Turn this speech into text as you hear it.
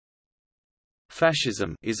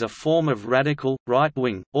Fascism is a form of radical,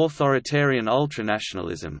 right-wing, authoritarian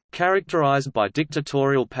ultranationalism, characterized by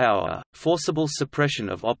dictatorial power, forcible suppression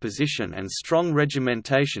of opposition and strong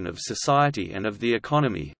regimentation of society and of the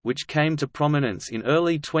economy, which came to prominence in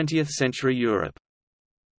early 20th-century Europe.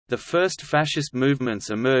 The first fascist movements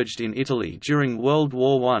emerged in Italy during World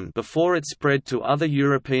War I before it spread to other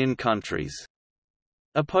European countries.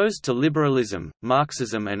 Opposed to liberalism,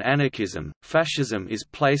 Marxism and anarchism, fascism is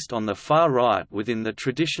placed on the far right within the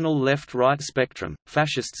traditional left-right spectrum.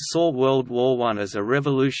 Fascists saw World War I as a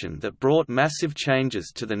revolution that brought massive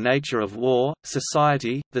changes to the nature of war,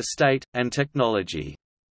 society, the state, and technology.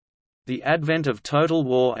 The advent of total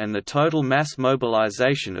war and the total mass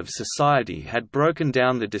mobilization of society had broken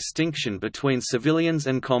down the distinction between civilians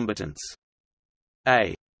and combatants.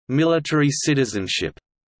 A military citizenship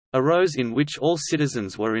arose in which all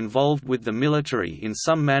citizens were involved with the military in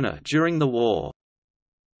some manner during the war.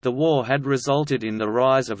 The war had resulted in the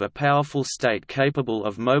rise of a powerful state capable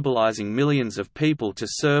of mobilizing millions of people to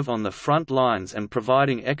serve on the front lines and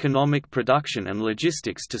providing economic production and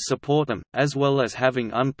logistics to support them, as well as having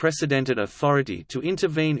unprecedented authority to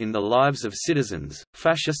intervene in the lives of citizens.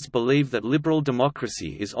 Fascists believe that liberal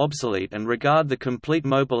democracy is obsolete and regard the complete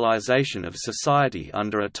mobilization of society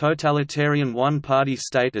under a totalitarian one-party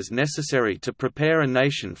state as necessary to prepare a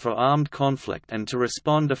nation for armed conflict and to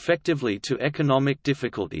respond effectively to economic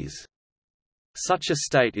difficulties. Such a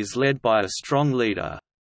state is led by a strong leader,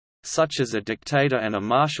 such as a dictator and a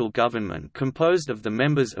martial government composed of the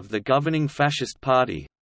members of the governing fascist party,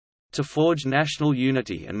 to forge national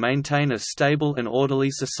unity and maintain a stable and orderly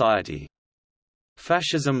society.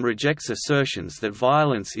 Fascism rejects assertions that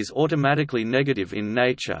violence is automatically negative in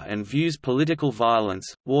nature and views political violence,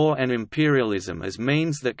 war and imperialism as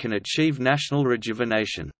means that can achieve national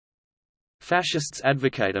rejuvenation. Fascists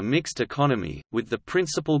advocate a mixed economy, with the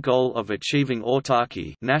principal goal of achieving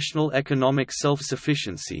autarky, national economic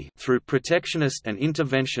self-sufficiency, through protectionist and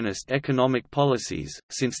interventionist economic policies.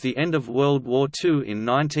 Since the end of World War II in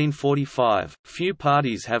 1945, few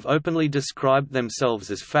parties have openly described themselves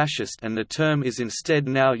as fascist, and the term is instead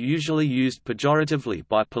now usually used pejoratively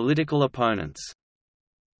by political opponents.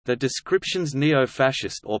 The descriptions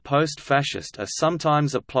neo-fascist or post-fascist are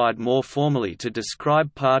sometimes applied more formally to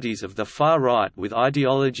describe parties of the far right with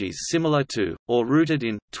ideologies similar to, or rooted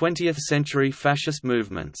in, 20th-century fascist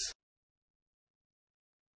movements.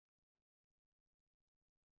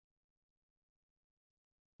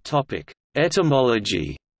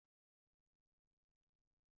 Etymology.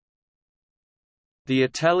 The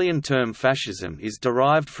Italian term fascism is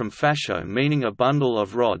derived from fascio, meaning a bundle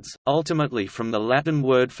of rods, ultimately from the Latin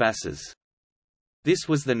word fasces. This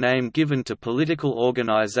was the name given to political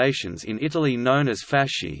organizations in Italy known as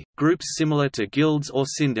fasci, groups similar to guilds or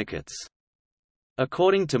syndicates.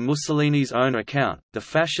 According to Mussolini's own account, the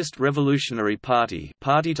Fascist Revolutionary Party,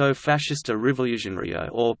 Partito Fascista Rivoluzionario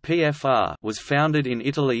or PFR, was founded in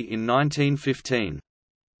Italy in 1915.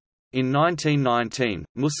 In 1919,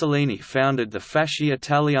 Mussolini founded the Fasci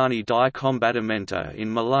Italiani di Combattimento in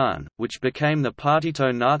Milan, which became the Partito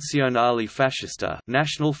Nazionale Fascista,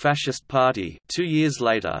 National Fascist Party, 2 years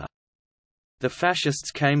later. The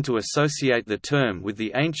fascists came to associate the term with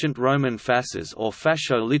the ancient Roman fasces or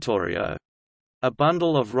fascio littorio, a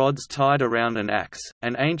bundle of rods tied around an axe,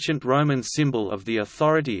 an ancient Roman symbol of the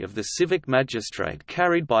authority of the civic magistrate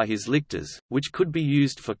carried by his lictors, which could be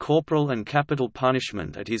used for corporal and capital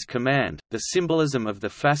punishment at his command. The symbolism of the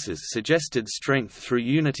fasces suggested strength through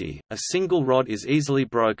unity. A single rod is easily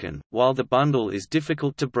broken, while the bundle is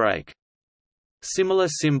difficult to break. Similar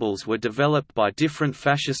symbols were developed by different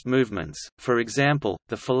fascist movements. For example,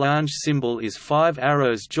 the phalange symbol is 5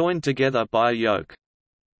 arrows joined together by a yoke.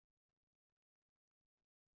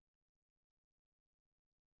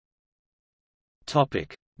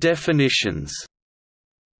 Definitions.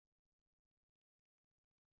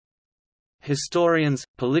 Historians,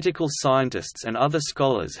 political scientists and other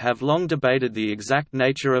scholars have long debated the exact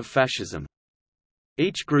nature of fascism.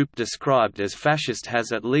 Each group described as fascist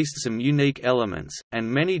has at least some unique elements, and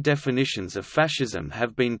many definitions of fascism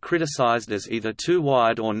have been criticized as either too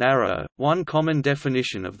wide or narrow. One common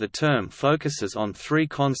definition of the term focuses on 3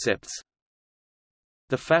 concepts: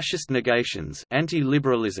 the fascist negations,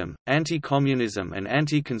 anti-liberalism, anti-communism and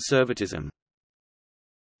anti-conservatism.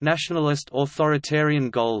 Nationalist authoritarian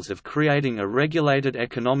goals of creating a regulated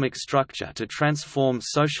economic structure to transform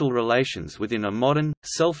social relations within a modern,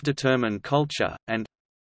 self-determined culture, and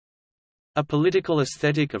a political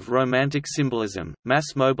aesthetic of romantic symbolism, mass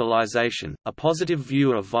mobilization, a positive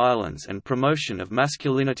view of violence and promotion of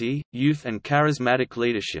masculinity, youth and charismatic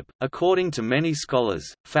leadership. According to many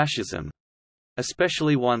scholars, fascism,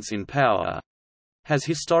 especially once in power, has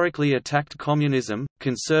historically attacked communism,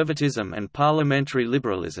 conservatism and parliamentary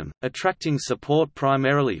liberalism, attracting support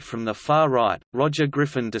primarily from the far right. Roger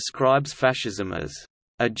Griffin describes fascism as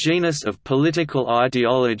a genus of political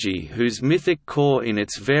ideology whose mythic core in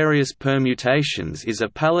its various permutations is a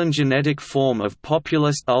palingenetic form of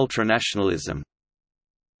populist ultranationalism.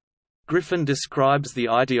 Griffin describes the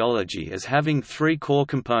ideology as having three core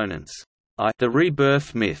components: the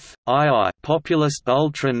rebirth myth, populist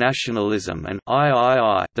ultra-nationalism, and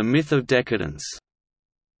the myth of decadence.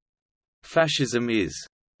 Fascism is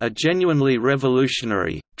a genuinely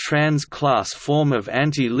revolutionary, trans-class form of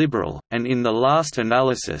anti-liberal, and in the last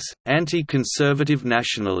analysis, anti-conservative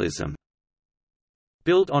nationalism.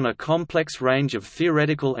 Built on a complex range of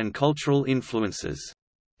theoretical and cultural influences.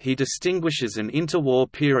 He distinguishes an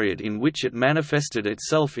interwar period in which it manifested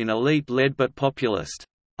itself in elite-led but populist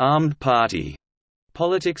armed party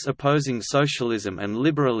politics opposing socialism and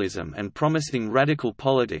liberalism and promising radical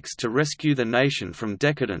politics to rescue the nation from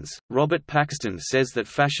decadence. Robert Paxton says that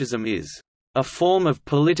fascism is a form of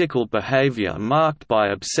political behavior marked by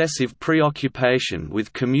obsessive preoccupation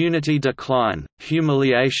with community decline,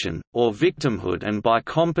 humiliation, or victimhood, and by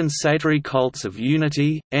compensatory cults of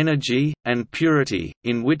unity, energy, and purity,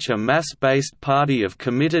 in which a mass-based party of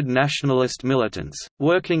committed nationalist militants,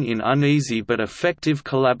 working in uneasy but effective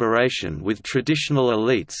collaboration with traditional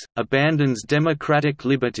elites, abandons democratic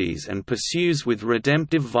liberties and pursues with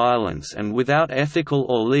redemptive violence and without ethical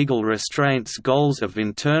or legal restraints goals of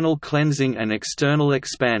internal cleansing and external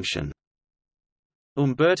expansion.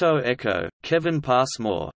 Umberto Eco, Kevin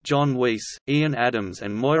Passmore, John Weiss, Ian Adams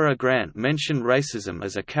and Moira Grant mention racism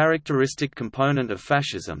as a characteristic component of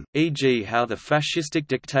fascism, e.g. how the fascistic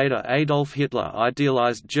dictator Adolf Hitler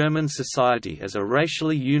idealized German society as a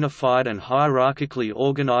racially unified and hierarchically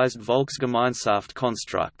organized Volksgemeinschaft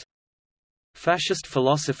construct. Fascist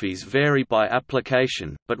philosophies vary by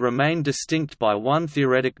application, but remain distinct by one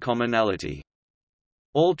theoretic commonality.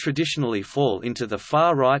 All traditionally fall into the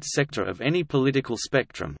far-right sector of any political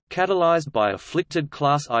spectrum, catalyzed by afflicted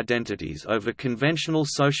class identities over conventional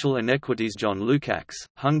social inequities. John Lukács,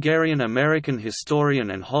 Hungarian-American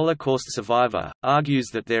historian and Holocaust survivor, argues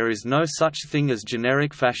that there is no such thing as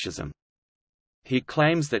generic fascism. He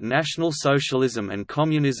claims that National Socialism and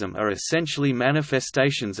Communism are essentially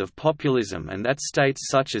manifestations of populism and that states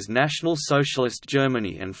such as National Socialist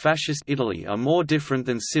Germany and Fascist Italy are more different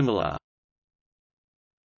than similar.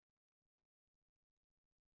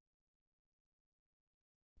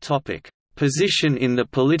 Position in the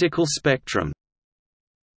political spectrum.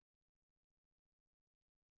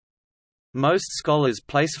 Most scholars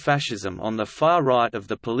place fascism on the far right of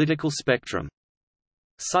the political spectrum.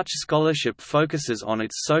 Such scholarship focuses on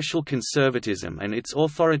its social conservatism and its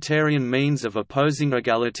authoritarian means of opposing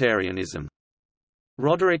egalitarianism.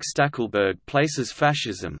 Roderick Stackelberg places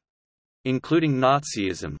fascism, including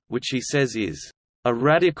Nazism, which he says is a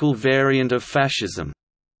radical variant of fascism,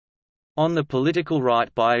 on the political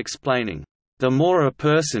right by explaining, "The more a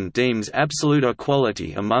person deems absolute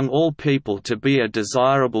equality among all people to be a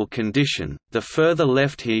desirable condition, the further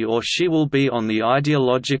left he or she will be on the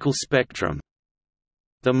ideological spectrum.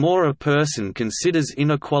 The more a person considers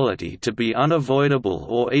inequality to be unavoidable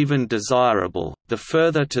or even desirable, the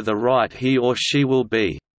further to the right he or she will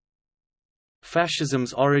be."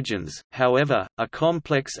 Fascism's origins, however, are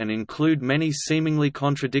complex and include many seemingly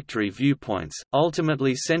contradictory viewpoints,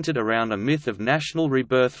 ultimately centered around a myth of national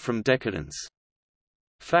rebirth from decadence.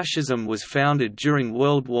 Fascism was founded during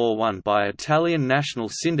World War I by Italian national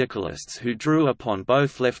syndicalists who drew upon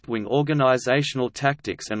both left-wing organizational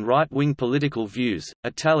tactics and right-wing political views.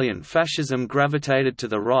 Italian fascism gravitated to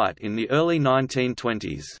the right in the early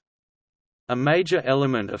 1920s. A major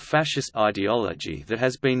element of fascist ideology that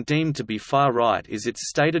has been deemed to be far-right is its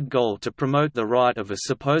stated goal to promote the right of a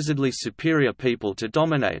supposedly superior people to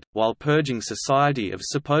dominate, while purging society of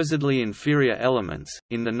supposedly inferior elements.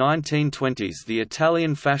 In the 1920s, the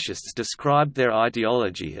Italian fascists described their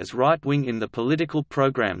ideology as right-wing in the political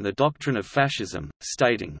program The Doctrine of Fascism,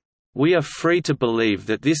 stating, "We are free to believe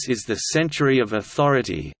that this is the century of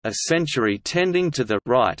authority, a century tending to the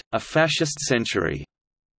right, a fascist century."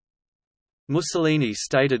 Mussolini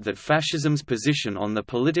stated that fascism's position on the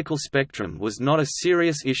political spectrum was not a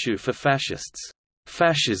serious issue for fascists.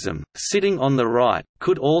 Fascism, sitting on the right,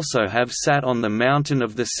 could also have sat on the mountain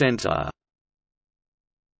of the center.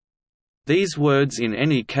 These words in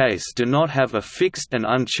any case do not have a fixed and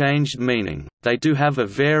unchanged meaning, they do have a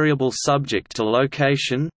variable subject to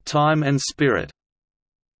location, time and spirit.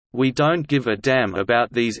 We don't give a damn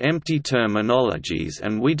about these empty terminologies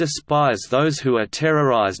and we despise those who are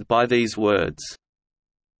terrorized by these words.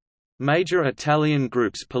 Major Italian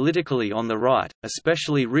groups politically on the right,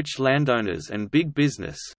 especially rich landowners and big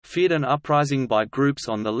business, feared an uprising by groups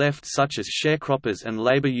on the left such as sharecroppers and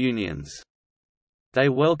labor unions. They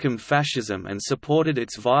welcomed fascism and supported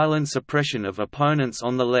its violent suppression of opponents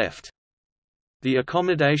on the left. The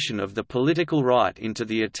accommodation of the political right into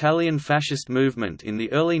the Italian fascist movement in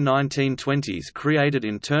the early 1920s created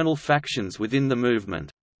internal factions within the movement.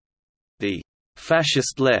 The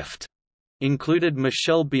 «fascist left» included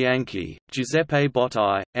Michele Bianchi, Giuseppe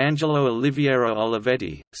Bottai, Angelo Oliviero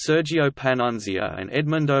Olivetti, Sergio Panunzio and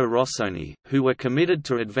Edmondo Rossoni, who were committed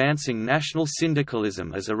to advancing national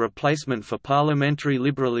syndicalism as a replacement for parliamentary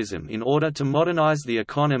liberalism in order to modernize the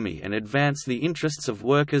economy and advance the interests of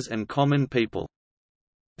workers and common people.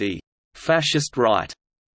 The «fascist right»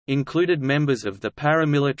 included members of the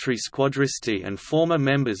paramilitary Squadristi and former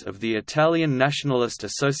members of the Italian Nationalist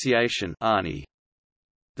Association (ANI).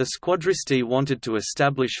 The Squadristi wanted to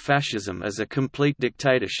establish fascism as a complete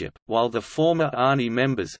dictatorship, while the former ANI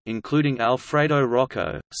members, including Alfredo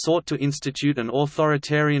Rocco, sought to institute an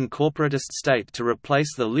authoritarian corporatist state to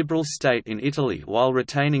replace the liberal state in Italy while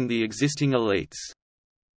retaining the existing elites.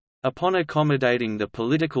 Upon accommodating the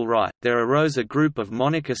political right, there arose a group of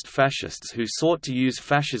monarchist fascists who sought to use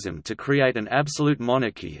fascism to create an absolute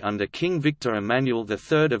monarchy under King Victor Emmanuel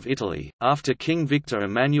III of Italy. After King Victor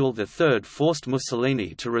Emmanuel III forced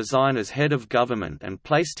Mussolini to resign as head of government and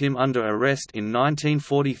placed him under arrest in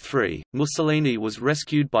 1943, Mussolini was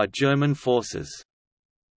rescued by German forces.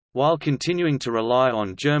 While continuing to rely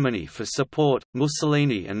on Germany for support,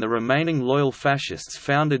 Mussolini and the remaining loyal fascists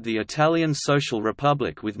founded the Italian Social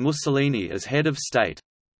Republic with Mussolini as head of state.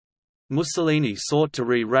 Mussolini sought to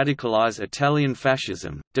re-radicalize Italian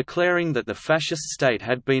fascism, declaring that the fascist state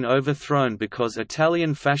had been overthrown because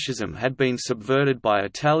Italian fascism had been subverted by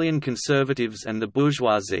Italian conservatives and the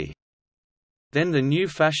bourgeoisie. Then the new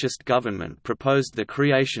fascist government proposed the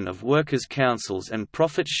creation of workers' councils and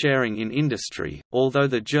profit sharing in industry, although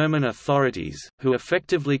the German authorities, who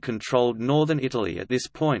effectively controlled northern Italy at this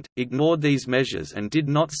point, ignored these measures and did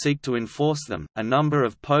not seek to enforce them. A number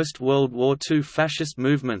of post-World War II fascist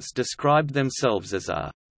movements described themselves as a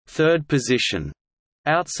third position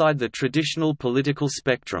outside the traditional political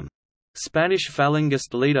spectrum. Spanish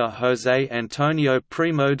Falangist leader José Antonio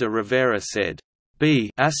Primo de Rivera said,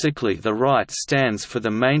 Basically the right stands for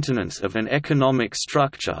the maintenance of an economic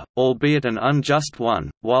structure, albeit an unjust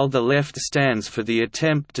one, while the left stands for the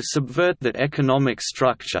attempt to subvert that economic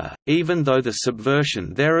structure, even though the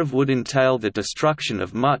subversion thereof would entail the destruction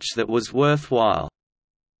of much that was worthwhile.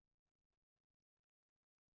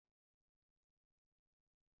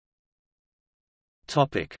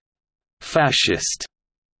 Fascist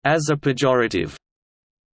as a pejorative.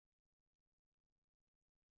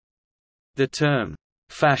 The term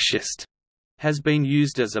 «fascist» has been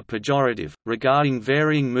used as a pejorative, regarding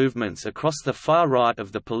varying movements across the far right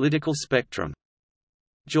of the political spectrum.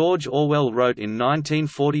 George Orwell wrote in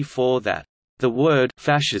 1944 that, "The word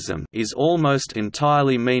fascism is almost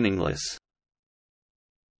entirely meaningless.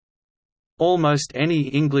 Almost any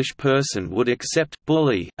English person would accept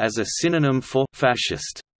bully as a synonym for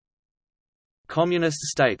fascist." Communist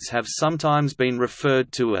states have sometimes been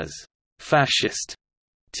referred to as fascist,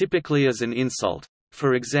 typically as an insult.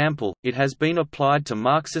 For example, it has been applied to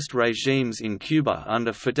Marxist regimes in Cuba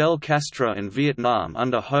under Fidel Castro and Vietnam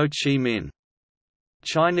under Ho Chi Minh.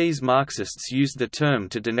 Chinese Marxists used the term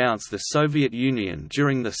to denounce the Soviet Union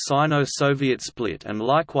during the Sino-Soviet split, and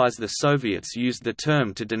likewise the Soviets used the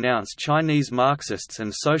term to denounce Chinese Marxists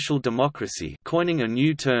and social democracy, coining a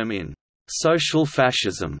new term in social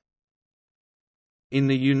fascism. In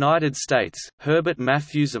the United States, Herbert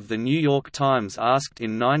Matthews of The New York Times asked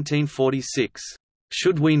in 1946,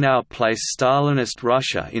 "Should we now place Stalinist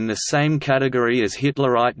Russia in the same category as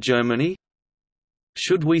Hitlerite Germany?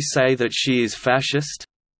 Should we say that she is fascist?"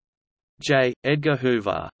 J. Edgar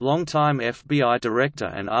Hoover, longtime FBI director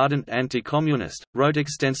and ardent anti-communist, wrote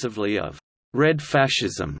extensively of «red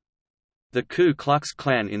fascism». The Ku Klux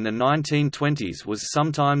Klan in the 1920s was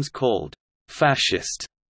sometimes called «fascist».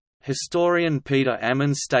 Historian Peter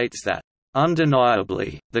Ammon states that,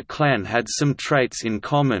 "Undeniably, the Klan had some traits in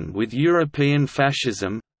common with European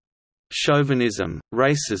fascism: chauvinism,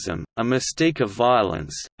 racism, a mystique of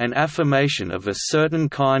violence, an affirmation of a certain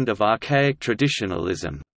kind of archaic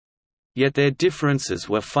traditionalism. Yet their differences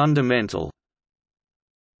were fundamental.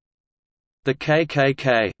 The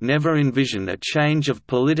KKK never envisioned a change of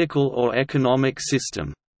political or economic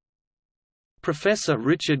system." Professor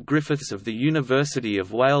Richard Griffiths of the University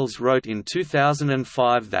of Wales wrote in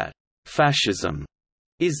 2005 that, "Fascism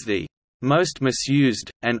is the most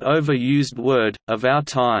misused, and overused word, of our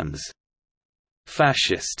times.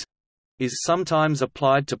 Fascist is sometimes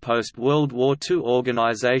applied to post-World War II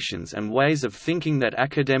organizations and ways of thinking that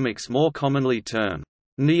academics more commonly term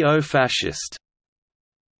neo-fascist.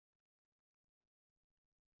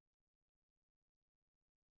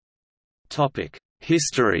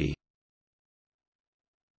 History.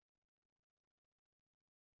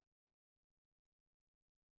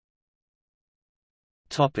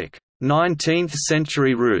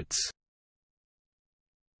 19th-century roots.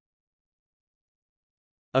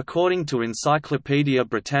 According to Encyclopaedia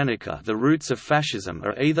Britannica, the roots of fascism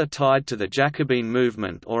are either tied to the Jacobin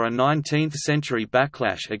movement or a 19th-century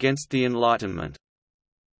backlash against the Enlightenment.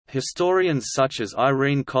 Historians such as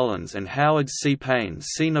Irene Collins and Howard C. Payne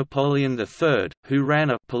see Napoleon III, who ran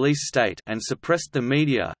a police state and suppressed the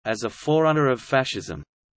media, as a forerunner of fascism.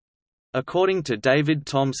 According to David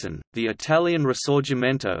Thompson, the Italian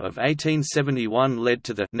Risorgimento of 1871 led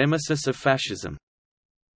to the nemesis of fascism.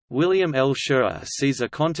 William L. Schurer sees a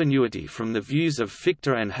continuity from the views of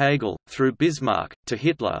Fichte and Hegel, through Bismarck, to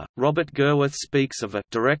Hitler. Robert Gerwarth speaks of a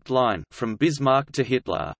direct line from Bismarck to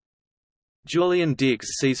Hitler. Julian Diggs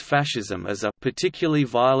sees fascism as a particularly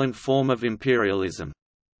violent form of imperialism.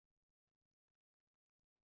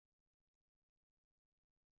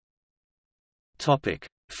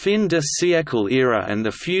 Fin de siècle era and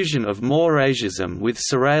the fusion of Maurrasism with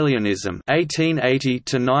Sorelianism 1880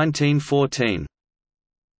 to 1914.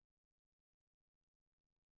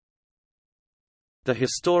 The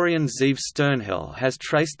historian Zeev Sternhell has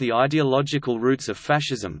traced the ideological roots of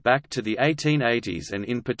fascism back to the 1880s and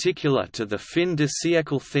in particular to the fin de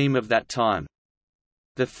siècle theme of that time.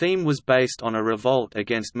 The theme was based on a revolt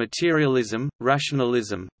against materialism,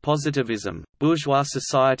 rationalism, positivism, bourgeois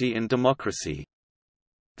society and democracy.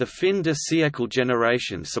 The fin de siècle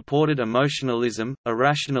generation supported emotionalism,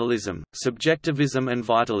 irrationalism, subjectivism and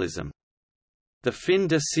vitalism. The fin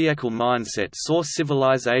de siècle mindset saw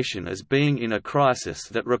civilization as being in a crisis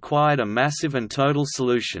that required a massive and total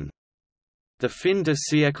solution. The fin de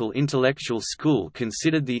siècle intellectual school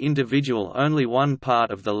considered the individual only one part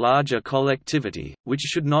of the larger collectivity, which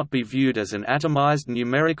should not be viewed as an atomized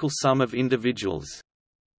numerical sum of individuals.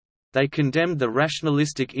 They condemned the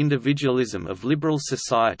rationalistic individualism of liberal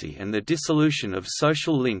society and the dissolution of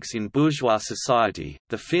social links in bourgeois society.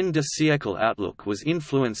 The fin de siècle outlook was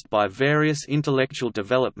influenced by various intellectual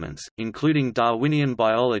developments, including Darwinian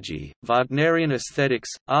biology, Wagnerian aesthetics,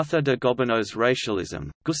 Arthur de Gobineau's racialism,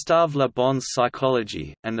 Gustave Le Bon's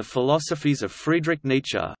psychology, and the philosophies of Friedrich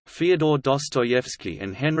Nietzsche, Fyodor Dostoevsky,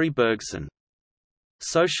 and Henry Bergson.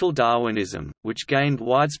 Social Darwinism, which gained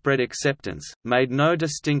widespread acceptance, made no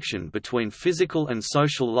distinction between physical and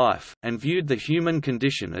social life, and viewed the human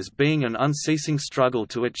condition as being an unceasing struggle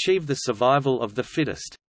to achieve the survival of the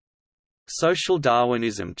fittest. Social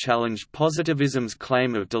Darwinism challenged positivism's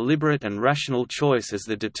claim of deliberate and rational choice as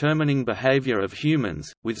the determining behavior of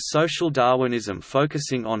humans, with social Darwinism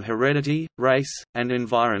focusing on heredity, race, and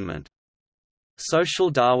environment. Social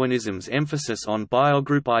Darwinism's emphasis on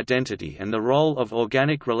biogroup identity and the role of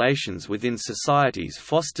organic relations within societies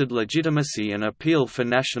fostered legitimacy and appeal for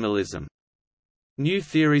nationalism. New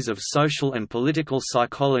theories of social and political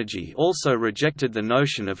psychology also rejected the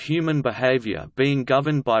notion of human behavior being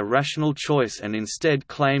governed by rational choice and instead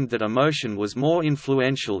claimed that emotion was more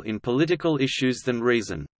influential in political issues than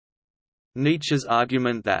reason. Nietzsche's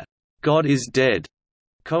argument that God is dead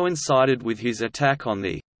coincided with his attack on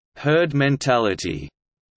the herd mentality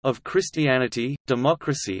of Christianity,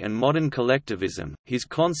 democracy and modern collectivism, his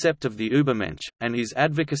concept of the Übermensch, and his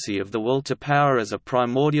advocacy of the will to power as a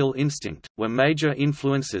primordial instinct, were major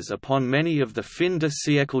influences upon many of the fin de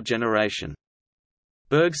siècle generation.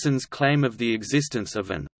 Bergson's claim of the existence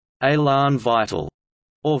of an élan vital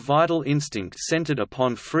or vital instinct centered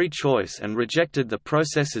upon free choice and rejected the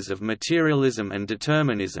processes of materialism and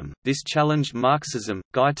determinism. This challenged Marxism.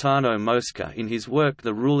 Gaetano Mosca, in his work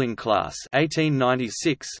The Ruling Class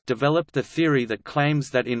 1896, developed the theory that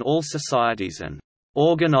claims that in all societies an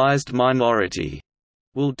organized minority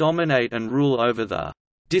will dominate and rule over the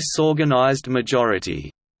disorganized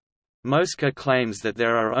majority. Mosca claims that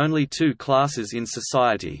there are only two classes in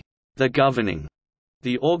society: the governing,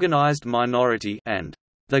 the organized minority, and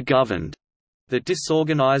the governed, the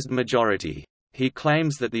disorganized majority. He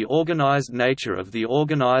claims that the organized nature of the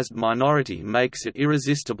organized minority makes it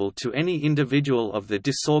irresistible to any individual of the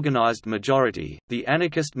disorganized majority. The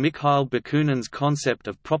anarchist Mikhail Bakunin's concept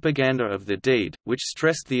of propaganda of the deed, which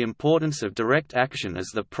stressed the importance of direct action as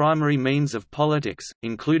the primary means of politics,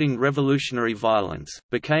 including revolutionary violence,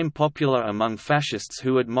 became popular among fascists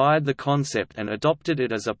who admired the concept and adopted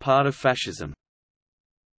it as a part of fascism.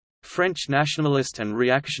 French nationalist and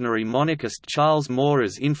reactionary monarchist Charles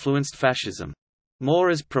Maurras influenced fascism.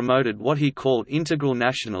 Maurras promoted what he called integral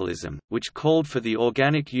nationalism, which called for the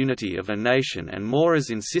organic unity of a nation, and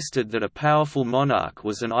Maurras insisted that a powerful monarch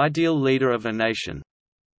was an ideal leader of a nation.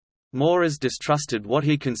 Maurras distrusted what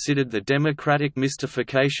he considered the democratic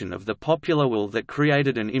mystification of the popular will that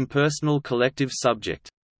created an impersonal collective subject.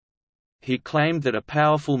 He claimed that a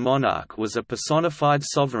powerful monarch was a personified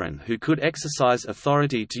sovereign who could exercise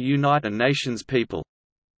authority to unite a nation's people.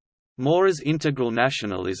 Maurras' integral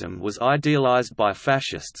nationalism was idealized by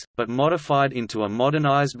fascists, but modified into a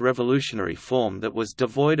modernized revolutionary form that was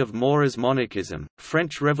devoid of Maurras' monarchism.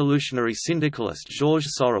 French revolutionary syndicalist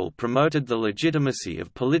Georges Sorel promoted the legitimacy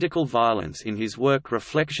of political violence in his work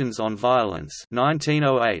Reflections on Violence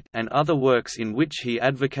 (1908) and other works in which he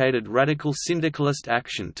advocated radical syndicalist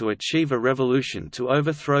action to achieve a revolution to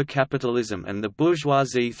overthrow capitalism and the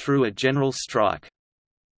bourgeoisie through a general strike.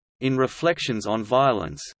 In Reflections on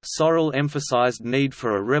Violence, Sorel emphasized need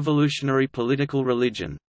for a revolutionary political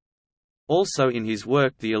religion. Also in his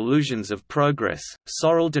work The Illusions of Progress,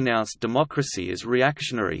 Sorel denounced democracy as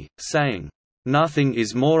reactionary, saying, "Nothing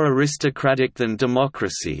is more aristocratic than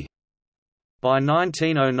democracy." By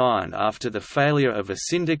 1909, after the failure of a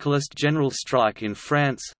syndicalist general strike in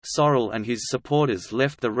France, Sorel and his supporters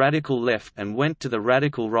left the radical left and went to the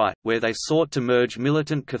radical right, where they sought to merge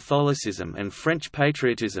militant Catholicism and French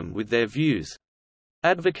patriotism with their views,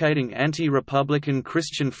 advocating anti-republican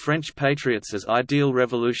Christian French patriots as ideal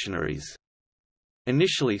revolutionaries.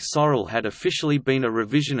 Initially Sorel had officially been a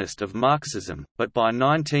revisionist of Marxism, but by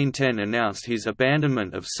 1910 announced his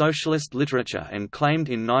abandonment of socialist literature and claimed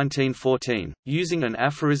in 1914, using an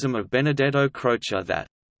aphorism of Benedetto Croce that,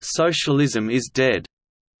 "Socialism is dead,"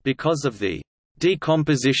 because of the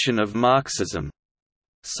decomposition of Marxism.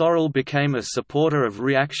 Sorel became a supporter of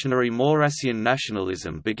reactionary Maurrasian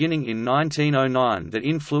nationalism beginning in 1909 that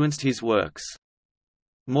influenced his works.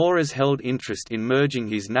 Maurras held interest in merging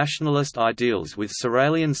his nationalist ideals with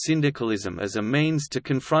Sorelian syndicalism as a means to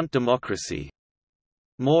confront democracy.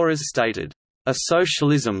 Maurras stated, "A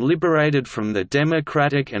socialism liberated from the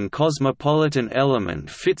democratic and cosmopolitan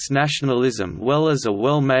element fits nationalism well as a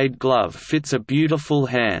well-made glove fits a beautiful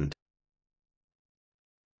hand."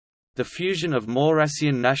 The fusion of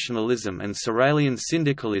Maurrasian nationalism and Sorelian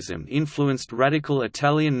syndicalism influenced radical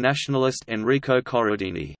Italian nationalist Enrico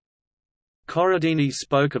Corradini. Corradini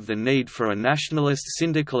spoke of the need for a nationalist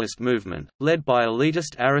syndicalist movement, led by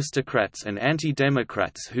elitist aristocrats and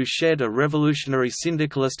anti-democrats who shared a revolutionary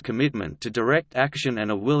syndicalist commitment to direct action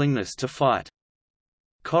and a willingness to fight.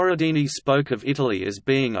 Corradini spoke of Italy as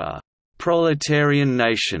being a «proletarian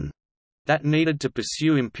nation» that needed to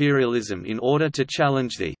pursue imperialism in order to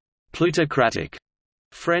challenge the «plutocratic»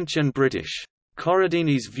 French and British.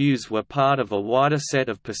 Corradini's views were part of a wider set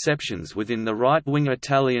of perceptions within the right-wing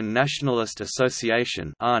Italian Nationalist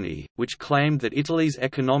Association which claimed that Italy's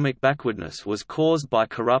economic backwardness was caused by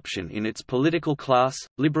corruption in its political class,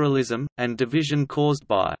 liberalism, and division caused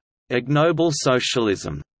by ignoble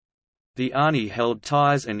socialism. The ANI held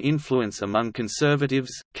ties and influence among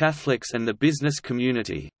conservatives, Catholics and the business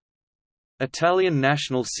community. Italian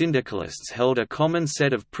national syndicalists held a common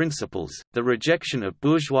set of principles, the rejection of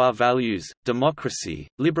bourgeois values, democracy,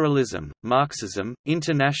 liberalism, Marxism,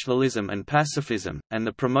 internationalism and pacifism, and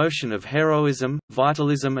the promotion of heroism,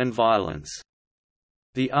 vitalism and violence.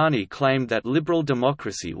 The ANI claimed that liberal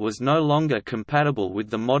democracy was no longer compatible with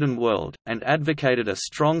the modern world, and advocated a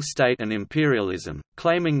strong state and imperialism,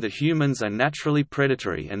 claiming that humans are naturally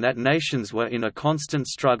predatory and that nations were in a constant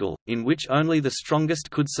struggle, in which only the strongest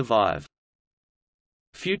could survive.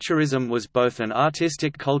 Futurism was both an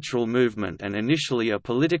artistic cultural movement and initially a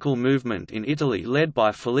political movement in Italy led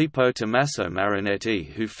by Filippo Tommaso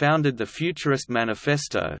Marinetti, who founded the Futurist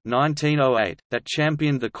Manifesto 1908, that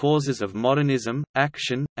championed the causes of modernism,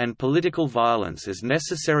 action, and political violence as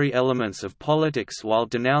necessary elements of politics while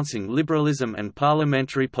denouncing liberalism and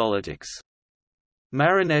parliamentary politics.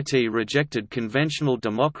 Marinetti rejected conventional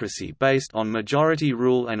democracy based on majority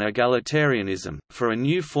rule and egalitarianism, for a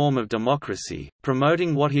new form of democracy,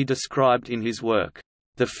 promoting what he described in his work,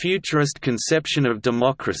 "The Futurist Conception of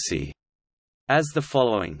Democracy," as the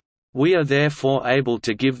following: "We are therefore able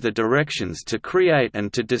to give the directions to create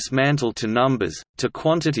and to dismantle to numbers, to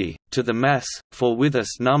quantity, to the mass, for with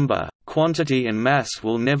us number, quantity and mass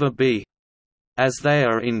will never be as they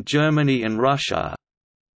are in Germany and Russia.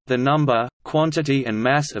 The number, quantity and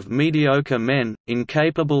mass of mediocre men,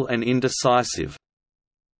 incapable and indecisive."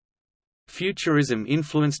 Futurism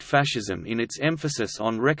influenced fascism in its emphasis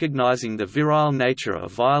on recognizing the virile nature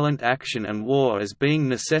of violent action and war as being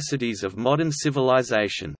necessities of modern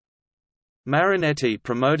civilization. Marinetti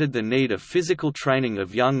promoted the need of physical training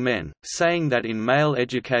of young men, saying that in male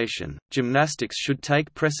education, gymnastics should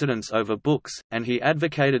take precedence over books, and he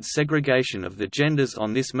advocated segregation of the genders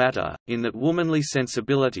on this matter, in that womanly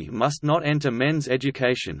sensibility must not enter men's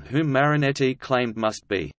education, whom Marinetti claimed must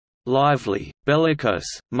be lively,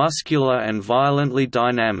 bellicose, muscular and violently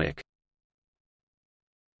dynamic.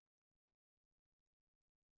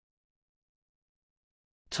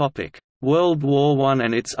 World War I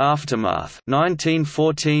and its aftermath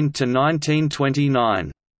 1914 to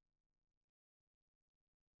 1929.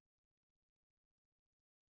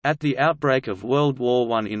 At the outbreak of World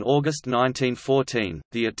War I in August 1914,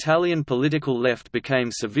 the Italian political left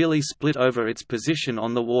became severely split over its position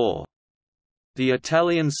on the war. The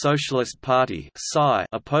Italian Socialist Party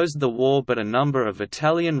opposed the war, but a number of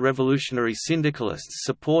Italian revolutionary syndicalists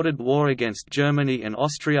supported war against Germany and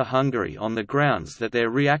Austria-Hungary on the grounds that their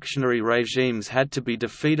reactionary regimes had to be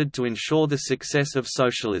defeated to ensure the success of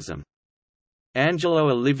socialism. Angelo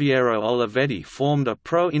Oliviero Olivetti formed a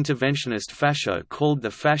pro-interventionist fascio called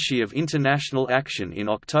the Fasci of International Action in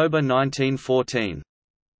October 1914.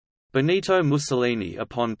 Benito Mussolini,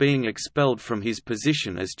 upon being expelled from his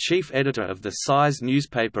position as chief editor of the size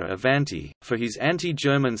newspaper Avanti, for his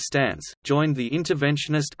anti-German stance, joined the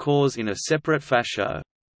interventionist cause in a separate fascio.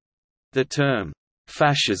 The term,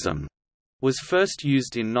 fascism, was first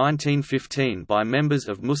used in 1915 by members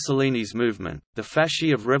of Mussolini's movement, the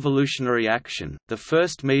Fasci of Revolutionary Action. The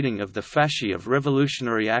first meeting of the Fasci of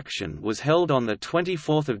Revolutionary Action was held on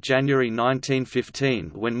 24 January 1915,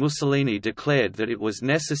 when Mussolini declared that it was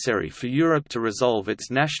necessary for Europe to resolve its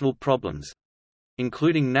national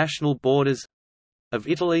problems—including national borders—of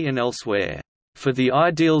Italy and elsewhere, for the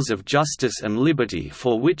ideals of justice and liberty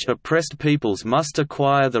for which oppressed peoples must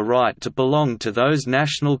acquire the right to belong to those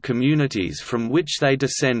national communities from which they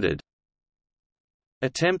descended.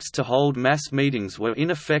 Attempts to hold mass meetings were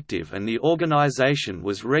ineffective, and the organization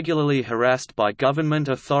was regularly harassed by government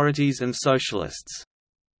authorities and socialists.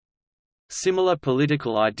 Similar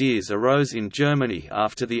political ideas arose in Germany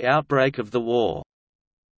after the outbreak of the war.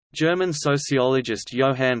 German sociologist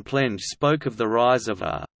Johann Plenge spoke of the rise of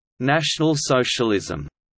a National Socialism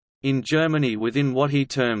in Germany within what he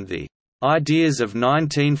termed the ideas of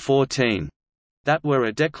 1914, that were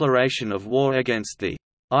a declaration of war against the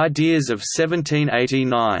ideas of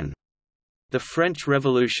 1789, the French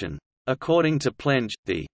Revolution. According to Plenge,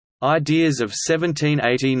 the ideas of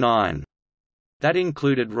 1789 that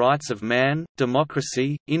included rights of man,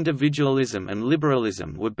 democracy, individualism and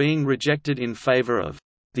liberalism were being rejected in favor of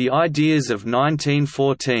the ideas of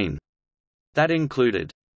 1914 that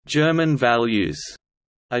included German values,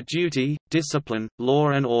 a duty, discipline, law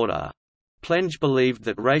and order. Plenge believed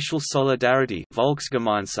that racial solidarity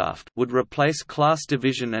Volksgemeinschaft would replace class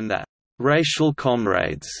division, and that racial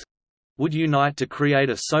comrades would unite to create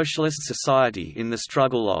a socialist society in the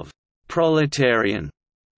struggle of proletarian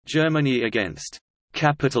Germany against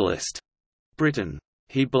capitalist Britain.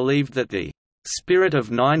 He believed that the spirit of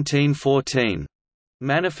 1914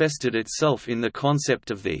 manifested itself in the concept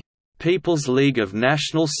of the People's League of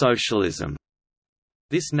National Socialism.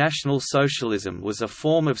 This National Socialism was a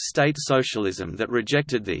form of state socialism that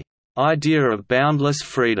rejected the idea of boundless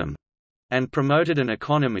freedom and promoted an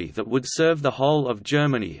economy that would serve the whole of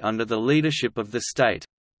Germany under the leadership of the state.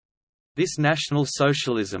 This National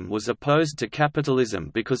Socialism was opposed to capitalism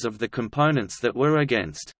because of the components that were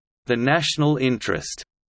against the national interest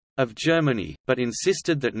of Germany, but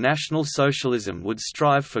insisted that National Socialism would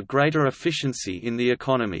strive for greater efficiency in the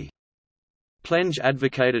economy. Plenge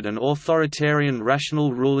advocated an authoritarian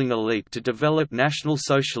rational ruling elite to develop National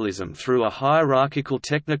Socialism through a hierarchical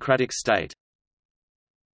technocratic state.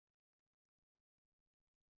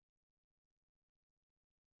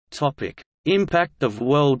 Impact of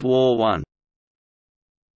World War I.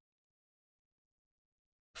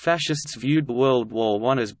 Fascists viewed World War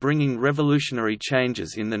I as bringing revolutionary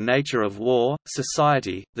changes in the nature of war,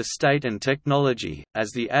 society, the state and technology, as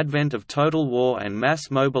the advent of total war and mass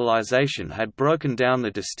mobilization had broken down the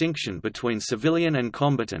distinction between civilian and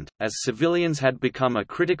combatant, as civilians had become a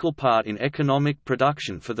critical part in economic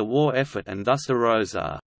production for the war effort, and thus arose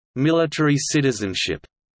a military citizenship,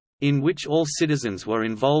 in which all citizens were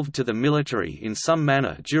involved to the military in some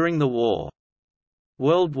manner during the war.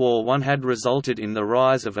 World War I had resulted in the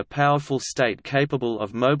rise of a powerful state capable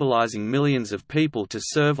of mobilizing millions of people to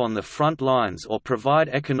serve on the front lines or provide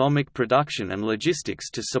economic production and logistics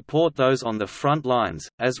to support those on the front lines,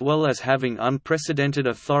 as well as having unprecedented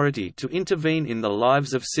authority to intervene in the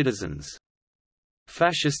lives of citizens.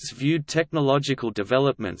 Fascists viewed technological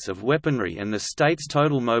developments of weaponry and the state's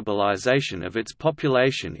total mobilization of its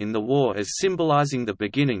population in the war as symbolizing the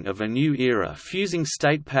beginning of a new era fusing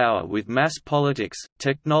state power with mass politics,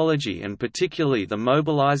 technology and particularly the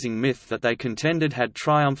mobilizing myth that they contended had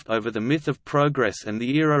triumphed over the myth of progress and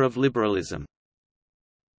the era of liberalism.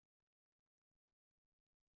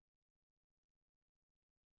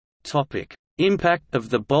 Impact of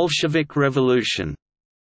the Bolshevik Revolution.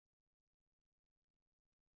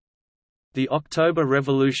 The October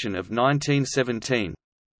Revolution of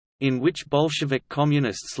 1917—in which Bolshevik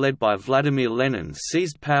communists led by Vladimir Lenin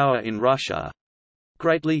seized power in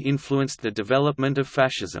Russia—greatly influenced the development of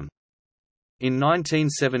fascism. In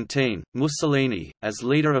 1917, Mussolini, as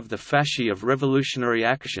leader of the Fasci of Revolutionary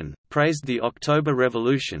Action, praised the October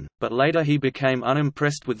Revolution, but later he became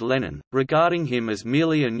unimpressed with Lenin, regarding him as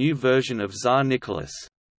merely a new version of Tsar Nicholas.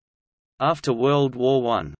 After World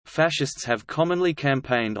War I, fascists have commonly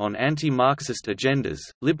campaigned on anti-Marxist agendas.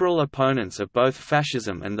 Liberal opponents of both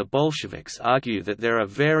fascism and the Bolsheviks argue that there are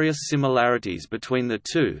various similarities between the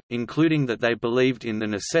two, including that they believed in the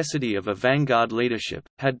necessity of a vanguard leadership,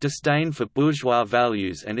 had disdain for bourgeois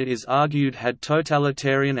values, and it is argued had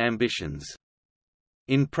totalitarian ambitions.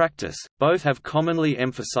 In practice, both have commonly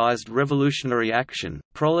emphasized revolutionary action,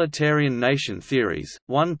 proletarian nation theories,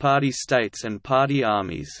 one-party states and party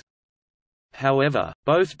armies. However,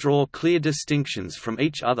 both draw clear distinctions from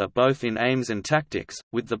each other both in aims and tactics,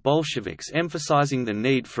 with the Bolsheviks emphasizing the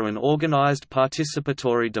need for an organized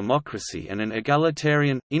participatory democracy and an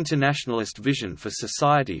egalitarian, internationalist vision for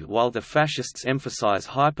society, while the fascists emphasize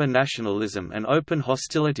hyper-nationalism and open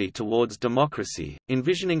hostility towards democracy,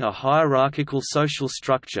 envisioning a hierarchical social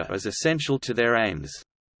structure as essential to their aims.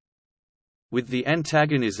 With the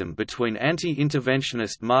antagonism between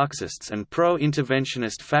anti-interventionist Marxists and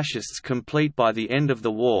pro-interventionist fascists complete by the end of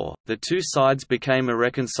the war, the two sides became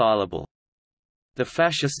irreconcilable. The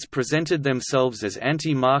fascists presented themselves as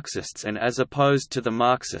anti-Marxists and as opposed to the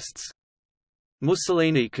Marxists.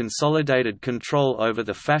 Mussolini consolidated control over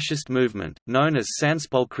the fascist movement, known as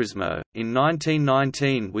Sanspolcrismo, in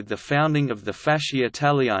 1919 with the founding of the Fasci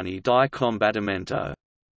Italiani di Combattimento.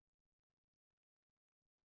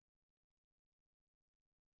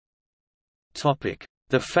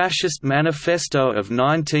 The Fascist Manifesto of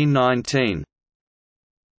 1919.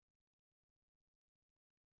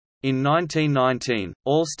 In 1919,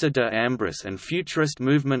 Alceste de Ambris and futurist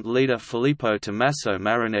movement leader Filippo Tommaso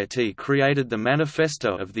Marinetti created the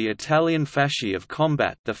Manifesto of the Italian Fasci of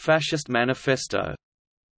Combat, the Fascist Manifesto.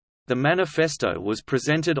 The manifesto was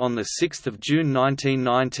presented on 6 June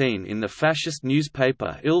 1919 in the fascist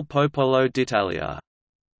newspaper Il Popolo d'Italia.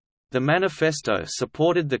 The manifesto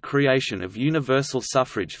supported the creation of universal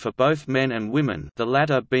suffrage for both men and women, the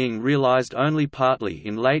latter being realized only partly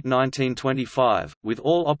in late 1925, with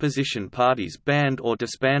all opposition parties banned or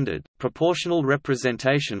disbanded, proportional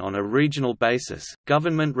representation on a regional basis,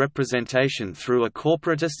 government representation through a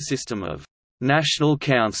corporatist system of national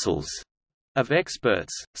councils of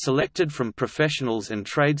experts, selected from professionals and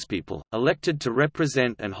tradespeople, elected to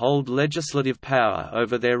represent and hold legislative power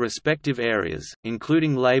over their respective areas,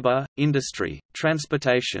 including labor, industry,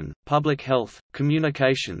 transportation, public health,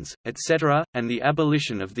 communications, etc., and the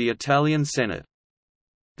abolition of the Italian Senate.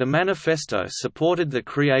 The manifesto supported the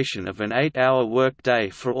creation of an 8-hour work-day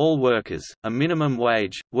for all workers, a minimum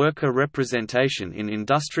wage, worker representation in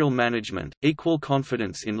industrial management, equal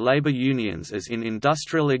confidence in labor unions as in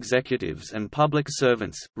industrial executives and public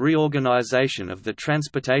servants, reorganization of the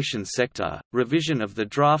transportation sector, revision of the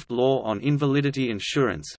draft law on invalidity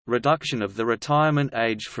insurance, reduction of the retirement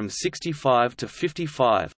age from 65 to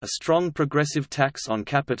 55, a strong progressive tax on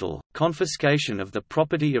capital, confiscation of the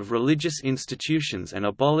property of religious institutions and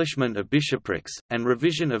abolishment of bishoprics, and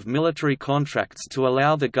revision of military contracts to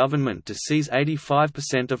allow the government to seize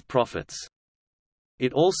 85% of profits.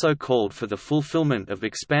 It also called for the fulfillment of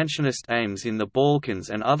expansionist aims in the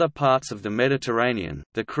Balkans and other parts of the Mediterranean,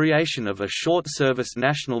 the creation of a short-service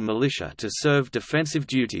national militia to serve defensive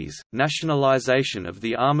duties, nationalization of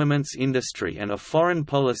the armaments industry and a foreign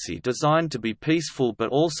policy designed to be peaceful but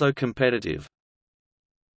also competitive.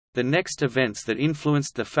 The next events that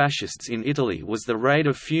influenced the fascists in Italy was the raid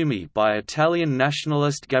of Fiume by Italian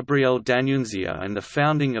nationalist Gabriele D'Annunzio and the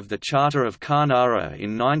founding of the Charter of Carnaro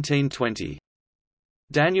in 1920.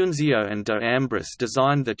 D'Annunzio and de Ambris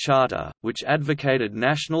designed the charter, which advocated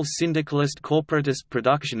national syndicalist corporatist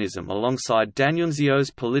productionism alongside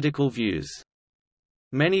D'Annunzio's political views.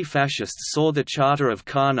 Many fascists saw the Charter of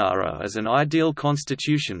Carnaro as an ideal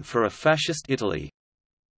constitution for a fascist Italy.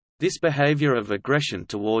 This behavior of aggression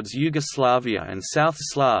towards Yugoslavia and South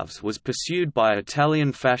Slavs was pursued by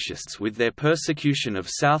Italian fascists with their persecution of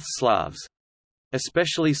South Slavs,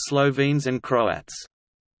 especially Slovenes and Croats.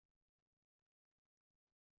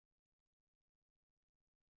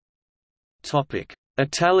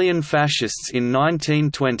 Italian fascists in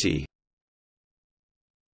 1920.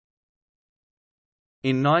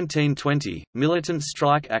 In 1920, militant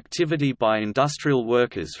strike activity by industrial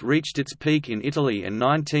workers reached its peak in Italy, and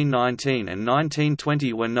 1919 and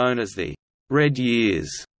 1920 were known as the «Red Years».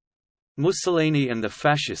 Mussolini and the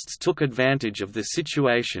Fascists took advantage of the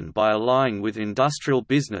situation by allying with industrial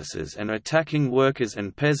businesses and attacking workers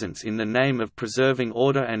and peasants in the name of preserving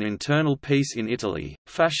order and internal peace in Italy.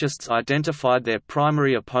 Fascists identified their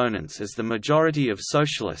primary opponents as the majority of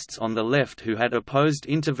socialists on the left who had opposed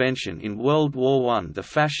intervention in World War I. The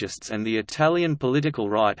Fascists and the Italian political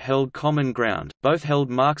right held common ground, both held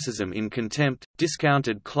Marxism in contempt,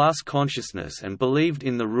 discounted class consciousness and believed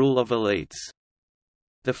in the rule of elites.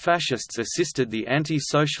 The Fascists assisted the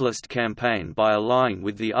anti-socialist campaign by allying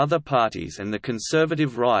with the other parties and the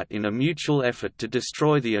conservative right in a mutual effort to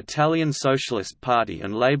destroy the Italian Socialist Party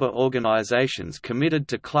and labor organizations committed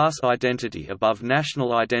to class identity above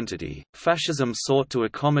national identity. Fascism sought to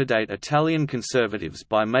accommodate Italian conservatives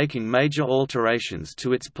by making major alterations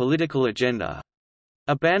to its political agenda,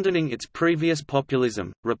 abandoning its previous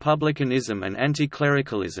populism, republicanism and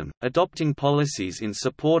anti-clericalism, adopting policies in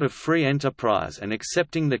support of free enterprise and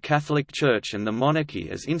accepting the Catholic Church and the monarchy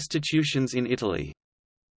as institutions in Italy.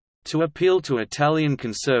 To appeal to Italian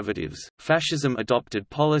conservatives, fascism adopted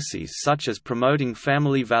policies such as promoting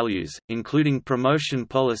family values, including promotion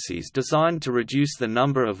policies designed to reduce the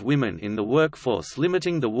number of women in the workforce,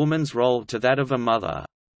 limiting the woman's role to that of a mother.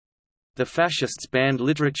 The Fascists banned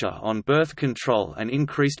literature on birth control and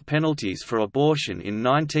increased penalties for abortion in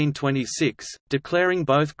 1926, declaring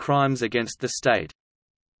both crimes against the state.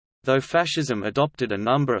 Though fascism adopted a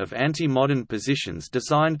number of anti-modern positions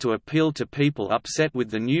designed to appeal to people upset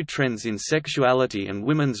with the new trends in sexuality and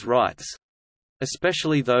women's rights,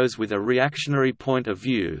 especially those with a reactionary point of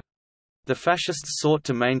view, the Fascists sought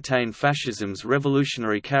to maintain fascism's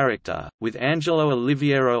revolutionary character, with Angelo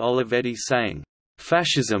Oliviero Olivetti saying,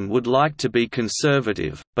 "Fascism would like to be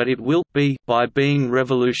conservative, but it will be by being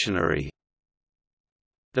revolutionary."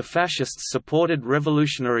 The Fascists supported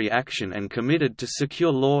revolutionary action and committed to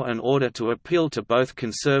secure law and order to appeal to both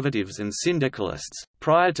conservatives and syndicalists.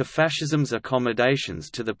 Prior to fascism's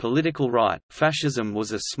accommodations to the political right, fascism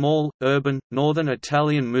was a small, urban, northern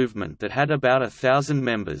Italian movement that had about 1,000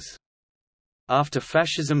 members. After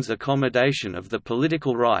fascism's accommodation of the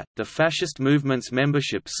political right, the fascist movement's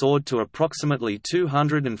membership soared to approximately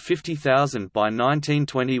 250,000 by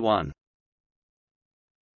 1921.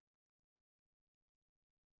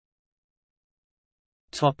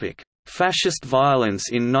 Fascist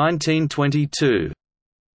violence in 1922.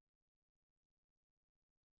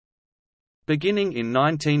 Beginning in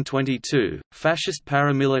 1922, fascist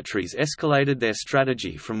paramilitaries escalated their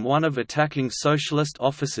strategy from one of attacking socialist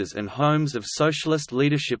offices and homes of socialist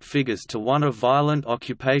leadership figures to one of violent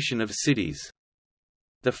occupation of cities.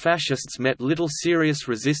 The fascists met little serious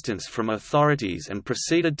resistance from authorities and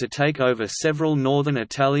proceeded to take over several northern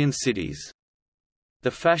Italian cities. The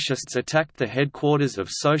fascists attacked the headquarters of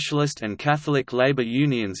socialist and Catholic labor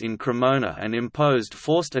unions in Cremona and imposed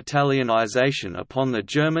forced Italianization upon the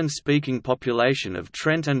German-speaking population of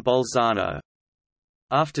Trent and Bolzano.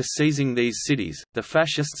 After seizing these cities, the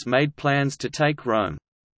fascists made plans to take Rome.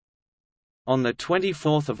 On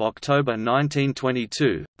 24 October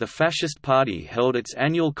 1922, the Fascist Party held its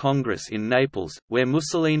annual congress in Naples, where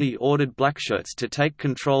Mussolini ordered blackshirts to take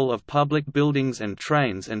control of public buildings and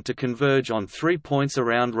trains and to converge on 3 points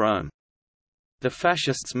around Rome. The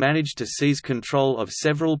Fascists managed to seize control of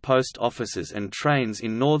several post offices and trains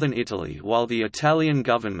in northern Italy, while the Italian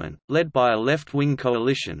government, led by a left-wing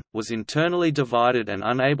coalition, was internally divided and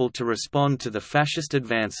unable to respond to the fascist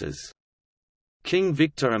advances. King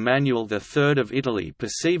Victor Emmanuel III of Italy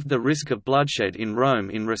perceived the risk of bloodshed in Rome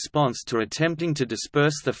in response to attempting to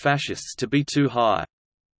disperse the fascists to be too high.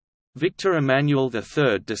 Victor Emmanuel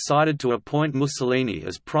III decided to appoint Mussolini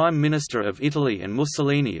as Prime Minister of Italy, and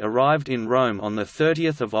Mussolini arrived in Rome on 30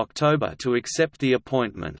 October to accept the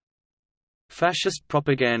appointment. Fascist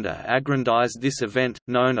propaganda aggrandized this event,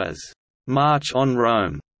 known as «March on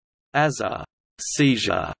Rome», as a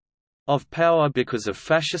 «seizure» of power because of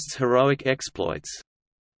fascists' heroic exploits.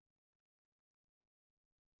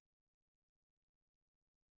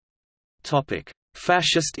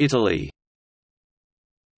 Fascist Italy.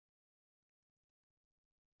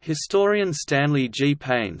 Historian Stanley G.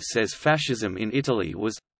 Payne says fascism in Italy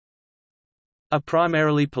was A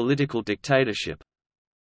primarily political dictatorship.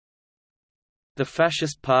 The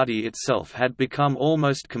Fascist Party itself had become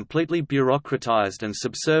almost completely bureaucratized and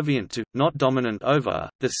subservient to, not dominant over,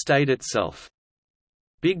 the state itself.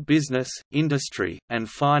 Big business, industry, and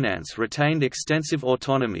finance retained extensive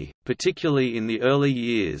autonomy, particularly in the early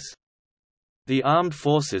years. The armed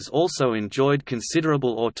forces also enjoyed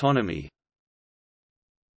considerable autonomy.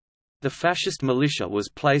 The fascist militia was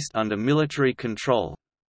placed under military control.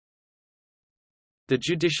 The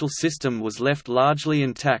judicial system was left largely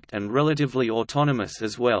intact and relatively autonomous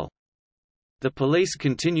as well. The police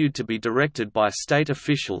continued to be directed by state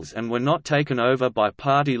officials and were not taken over by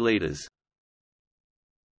party leaders.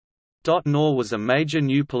 Nor was a major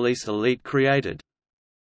new police elite created.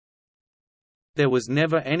 There was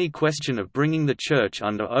never any question of bringing the Church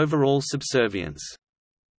under overall subservience.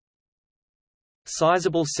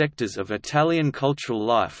 Sizable sectors of Italian cultural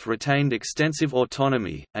life retained extensive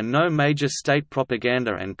autonomy, and no major state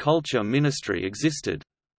propaganda and culture ministry existed.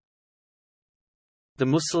 The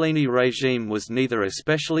Mussolini regime was neither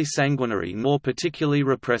especially sanguinary nor particularly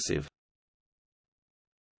repressive.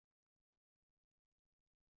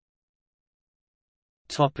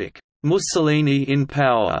 Mussolini in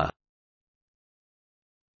power.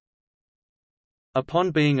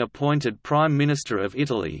 Upon being appointed Prime Minister of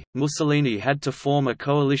Italy, Mussolini had to form a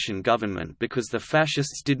coalition government because the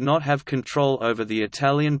Fascists did not have control over the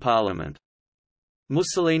Italian parliament.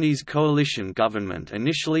 Mussolini's coalition government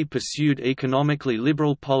initially pursued economically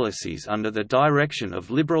liberal policies under the direction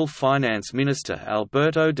of Liberal Finance Minister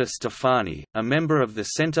Alberto de Stefani, a member of the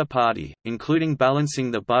Centre Party, including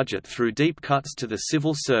balancing the budget through deep cuts to the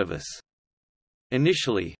civil service.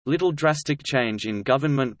 Initially, little drastic change in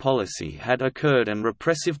government policy had occurred and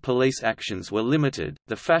repressive police actions were limited.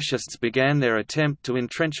 The Fascists began their attempt to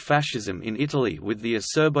entrench fascism in Italy with the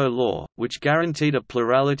Acerbo law, which guaranteed a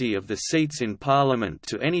plurality of the seats in parliament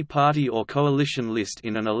to any party or coalition list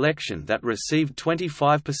in an election that received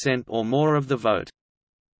 25% or more of the vote.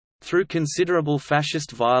 Through considerable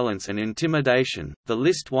fascist violence and intimidation, the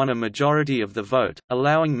list won a majority of the vote,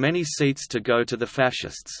 allowing many seats to go to the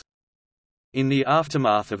Fascists. In the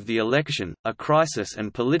aftermath of the election, a crisis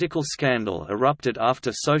and political scandal erupted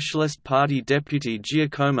after Socialist Party deputy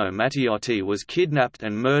Giacomo Matteotti was kidnapped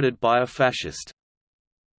and murdered by a fascist.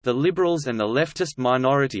 The Liberals and the leftist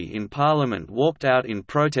minority in parliament walked out in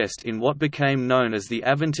protest in what became known as the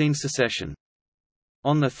Aventine Secession.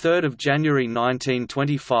 On 3 January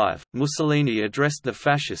 1925, Mussolini addressed the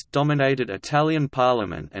fascist-dominated Italian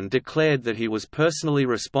parliament and declared that he was personally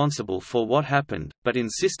responsible for what happened, but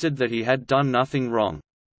insisted that he had done nothing wrong.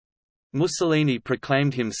 Mussolini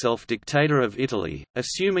proclaimed himself dictator of Italy,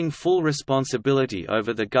 assuming full responsibility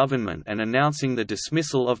over the government and announcing the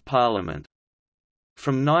dismissal of parliament.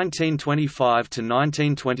 From 1925 to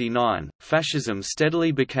 1929, fascism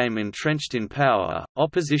steadily became entrenched in power,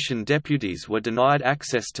 opposition deputies were denied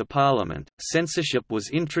access to parliament, censorship was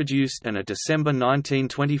introduced and a December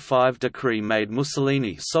 1925 decree made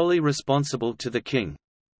Mussolini solely responsible to the king.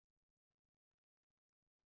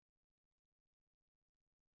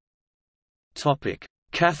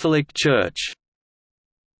 Catholic Church.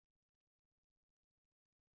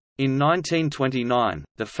 In 1929,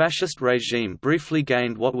 the fascist regime briefly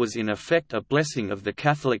gained what was in effect a blessing of the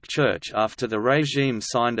Catholic Church after the regime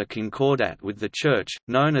signed a concordat with the Church,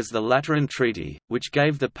 known as the Lateran Treaty, which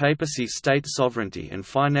gave the papacy state sovereignty and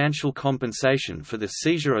financial compensation for the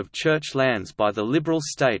seizure of church lands by the liberal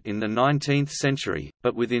state in the 19th century,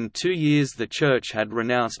 but within 2 years the Church had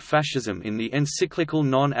renounced fascism in the encyclical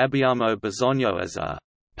Non abbiamo bisogno as a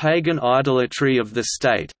pagan idolatry of the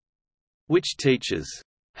state, which teaches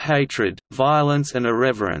hatred, violence and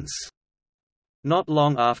irreverence. Not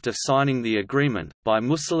long after signing the agreement, by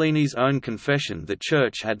Mussolini's own confession, the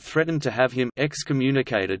Church had threatened to have him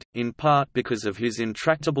excommunicated, in part because of his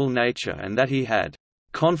intractable nature and that he had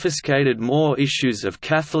confiscated more issues of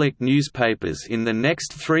Catholic newspapers in the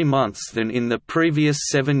next 3 months than in the previous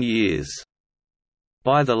 7 years.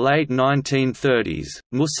 By the late 1930s,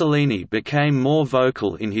 Mussolini became more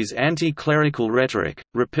vocal in his anti-clerical rhetoric,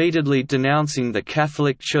 repeatedly denouncing the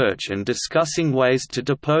Catholic Church and discussing ways to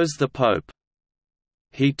depose the Pope.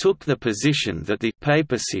 He took the position that the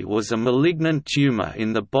papacy was a malignant tumor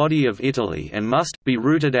in the body of Italy and must be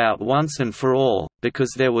rooted out once and for all,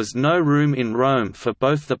 because there was no room in Rome for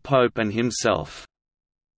both the Pope and himself.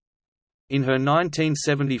 In her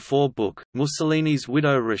 1974 book, Mussolini's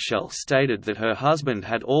widow Rochelle stated that her husband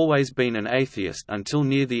had always been an atheist until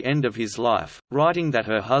near the end of his life, writing that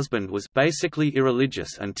her husband was basically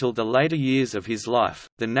irreligious until the later years of his life.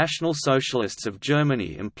 The National Socialists of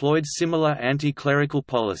Germany employed similar anti-clerical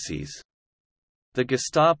policies. The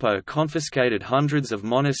Gestapo confiscated hundreds of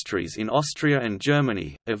monasteries in Austria and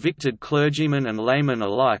Germany, evicted clergymen and laymen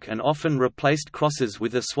alike, and often replaced crosses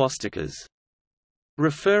with swastikas.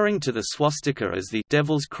 Referring to the swastika as the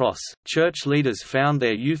Devil's Cross, church leaders found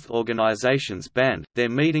their youth organizations banned, their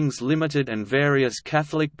meetings limited, and various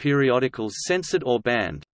Catholic periodicals censored or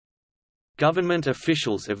banned. Government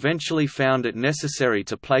officials eventually found it necessary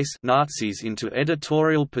to place Nazis into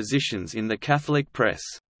editorial positions in the Catholic press.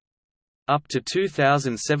 Up to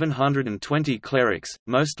 2,720 clerics,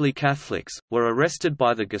 mostly Catholics, were arrested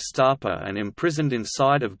by the Gestapo and imprisoned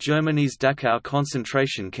inside of Germany's Dachau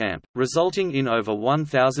concentration camp, resulting in over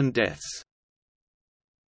 1,000 deaths.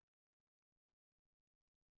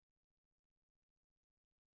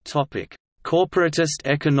 Corporatist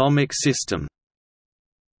economic system.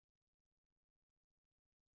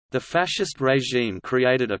 The fascist regime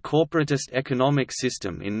created a corporatist economic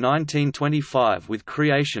system in 1925 with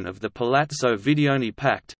creation of the Palazzo Videoni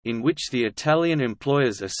Pact, in which the Italian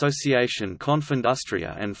Employers Association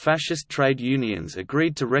Confindustria and fascist trade unions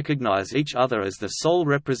agreed to recognize each other as the sole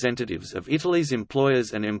representatives of Italy's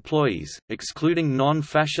employers and employees, excluding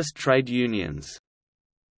non-fascist trade unions.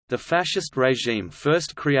 The fascist regime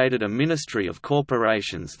first created a Ministry of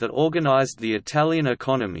Corporations that organized the Italian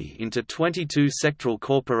economy into 22 sectoral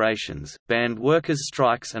corporations, banned workers'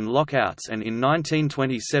 strikes and lockouts, and in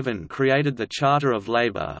 1927 created the Charter of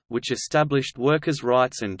Labor, which established workers'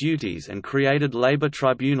 rights and duties and created labor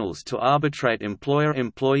tribunals to arbitrate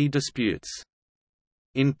employer-employee disputes.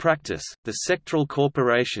 In practice, the sectoral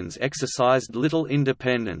corporations exercised little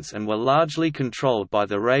independence and were largely controlled by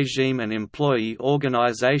the regime, and employee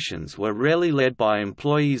organizations were rarely led by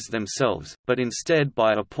employees themselves, but instead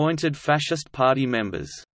by appointed fascist party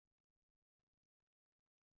members.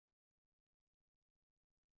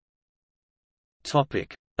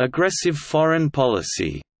 Aggressive foreign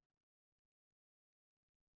policy.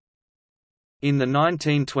 In the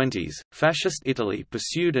 1920s, Fascist Italy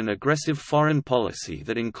pursued an aggressive foreign policy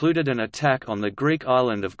that included an attack on the Greek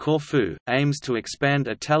island of Corfu, aims to expand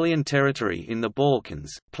Italian territory in the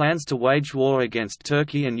Balkans, plans to wage war against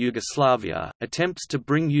Turkey and Yugoslavia, attempts to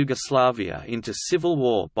bring Yugoslavia into civil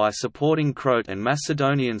war by supporting Croat and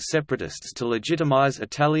Macedonian separatists to legitimize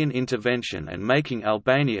Italian intervention, and making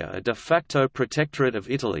Albania a de facto protectorate of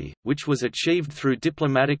Italy, which was achieved through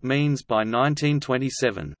diplomatic means by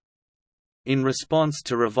 1927. In response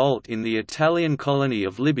to revolt in the Italian colony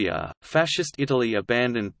of Libya, Fascist Italy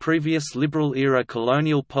abandoned previous liberal-era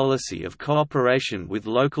colonial policy of cooperation with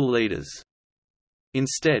local leaders.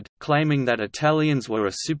 Instead, claiming that Italians were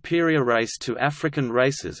a superior race to African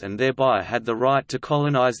races and thereby had the right to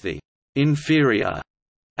colonize the inferior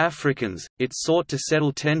Africans, it sought to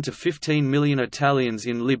settle 10 to 15 million Italians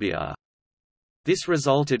in Libya. This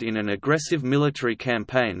resulted in an aggressive military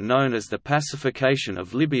campaign known as the pacification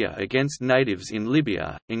of Libya against natives in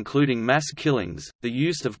Libya, including mass killings, the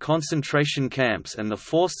use of concentration camps, and the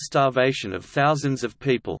forced starvation of thousands of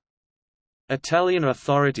people. Italian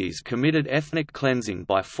authorities committed ethnic cleansing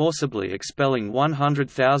by forcibly expelling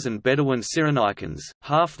 100,000 Bedouin Cyrenaians,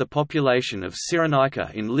 half the population of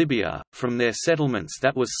Cyrenaica in Libya, from their settlements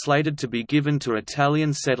that was slated to be given to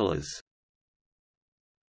Italian settlers.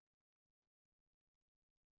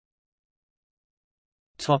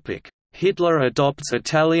 Hitler adopts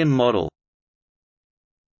Italian model.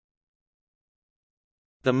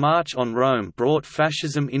 The March on Rome brought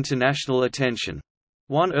fascism international attention.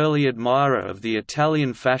 One early admirer of the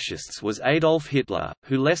Italian fascists was Adolf Hitler,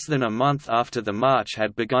 who less than a month after the march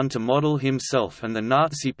had begun to model himself and the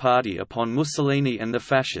Nazi Party upon Mussolini and the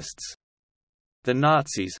fascists. The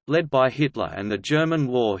Nazis, led by Hitler and the German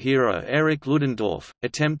war hero Erich Ludendorff,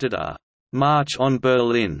 attempted a «march on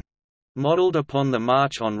Berlin» modelled upon the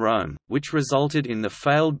March on Rome, which resulted in the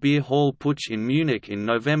failed beer hall putsch in Munich in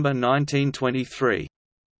November 1923.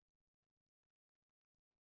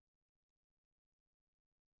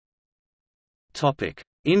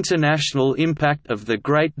 International impact of the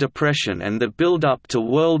Great Depression and the build-up to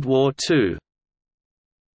World War II.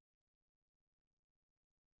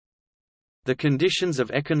 The conditions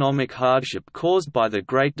of economic hardship caused by the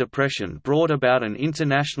Great Depression brought about an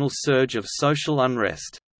international surge of social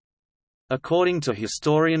unrest. According to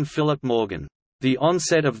historian Philip Morgan, the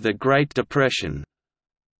onset of the Great Depression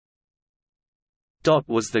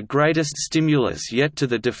was the greatest stimulus yet to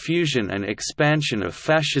the diffusion and expansion of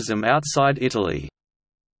fascism outside Italy.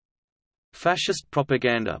 Fascist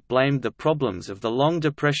propaganda blamed the problems of the long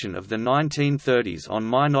depression of the 1930s on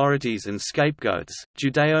minorities and scapegoats,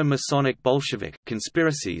 Judeo-Masonic Bolshevik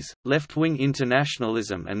conspiracies, left-wing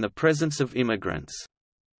internationalism, and the presence of immigrants.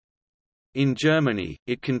 In Germany,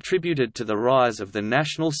 it contributed to the rise of the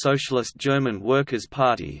National Socialist German Workers'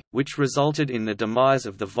 Party, which resulted in the demise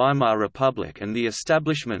of the Weimar Republic and the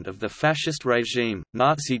establishment of the fascist regime,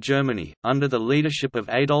 Nazi Germany, under the leadership of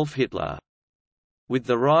Adolf Hitler. With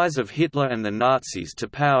the rise of Hitler and the Nazis to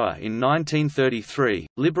power in 1933,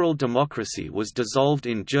 liberal democracy was dissolved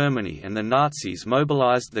in Germany and the Nazis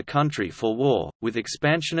mobilized the country for war, with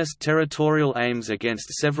expansionist territorial aims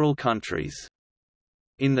against several countries.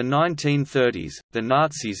 In the 1930s, the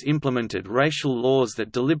Nazis implemented racial laws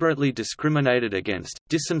that deliberately discriminated against,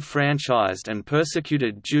 disenfranchised and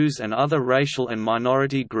persecuted Jews and other racial and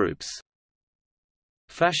minority groups.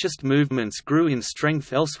 Fascist movements grew in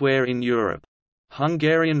strength elsewhere in Europe.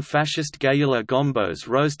 Hungarian fascist Gyula Gombos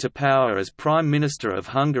rose to power as Prime Minister of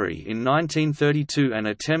Hungary in 1932 and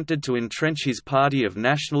attempted to entrench his party of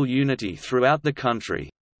national unity throughout the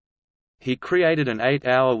country. He created an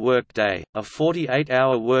 8-hour workday, a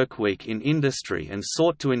 48-hour workweek in industry and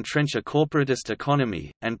sought to entrench a corporatist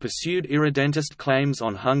economy, and pursued irredentist claims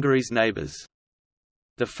on Hungary's neighbours.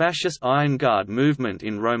 The fascist Iron Guard movement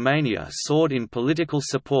in Romania soared in political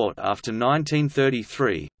support after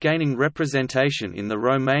 1933, gaining representation in the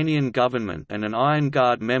Romanian government, and an Iron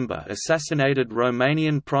Guard member assassinated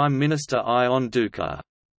Romanian Prime Minister Ion Ducă.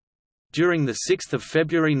 During the 6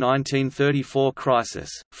 February 1934 crisis,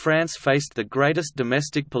 France faced the greatest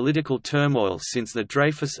domestic political turmoil since the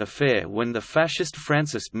Dreyfus affair when the fascist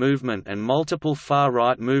Francist movement and multiple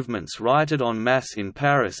far-right movements rioted en masse in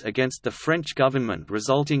Paris against the French government,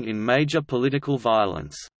 resulting in major political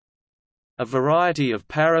violence. A variety of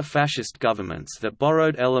para-fascist governments that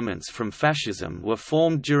borrowed elements from fascism were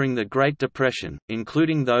formed during the Great Depression,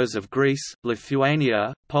 including those of Greece,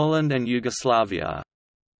 Lithuania, Poland and Yugoslavia.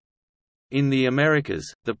 In the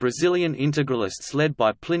Americas, the Brazilian integralists led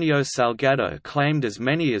by Plinio Salgado claimed as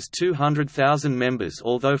many as 200,000 members,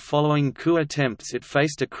 although following coup attempts it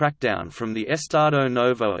faced a crackdown from the Estado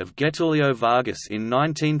Novo of Getulio Vargas in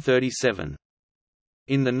 1937.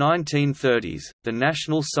 In the 1930s, the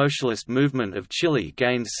National Socialist Movement of Chile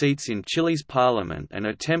gained seats in Chile's parliament and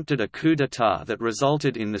attempted a coup d'état that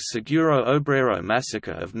resulted in the Seguro Obrero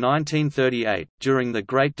massacre of 1938. During the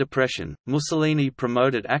Great Depression, Mussolini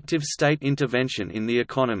promoted active state intervention in the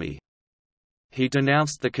economy. He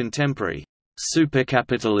denounced the contemporary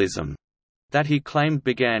supercapitalism that he claimed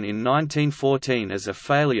began in 1914 as a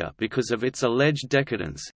failure because of its alleged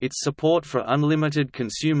decadence, its support for unlimited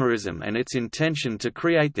consumerism and its intention to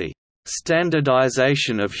create the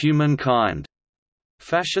standardization of humankind.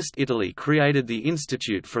 Fascist Italy created the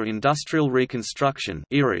Institute for Industrial Reconstruction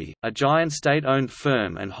 (IRI), a giant state-owned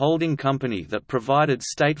firm and holding company that provided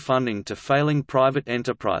state funding to failing private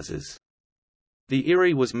enterprises. The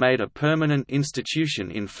IRI was made a permanent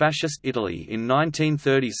institution in Fascist Italy in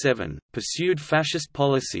 1937, pursued fascist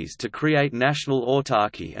policies to create national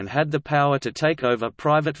autarky and had the power to take over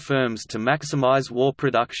private firms to maximize war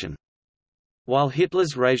production. While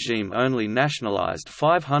Hitler's regime only nationalized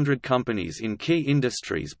 500 companies in key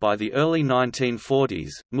industries by the early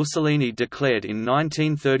 1940s, Mussolini declared in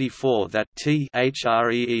 1934 that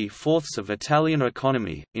three-fourths of Italian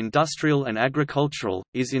economy, industrial and agricultural,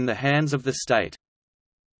 is in the hands of the state.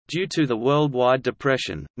 Due to the worldwide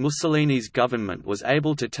depression, Mussolini's government was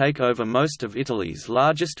able to take over most of Italy's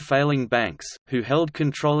largest failing banks, who held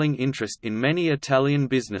controlling interest in many Italian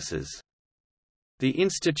businesses. The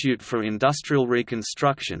Institute for Industrial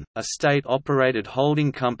Reconstruction, a state-operated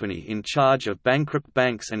holding company in charge of bankrupt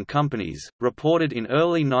banks and companies, reported in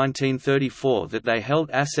early 1934 that they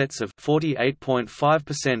held assets of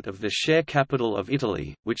 48.5% of the share capital of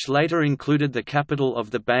Italy, which later included the capital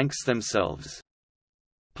of the banks themselves.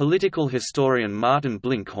 Political historian Martin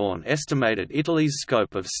Blinkhorn estimated Italy's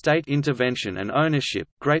scope of state intervention and ownership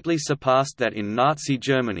greatly surpassed that in Nazi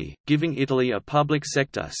Germany, giving Italy a public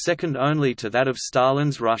sector second only to that of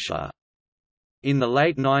Stalin's Russia. In the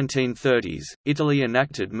late 1930s, Italy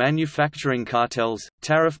enacted manufacturing cartels,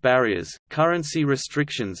 tariff barriers, currency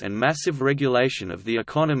restrictions and massive regulation of the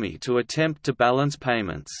economy to attempt to balance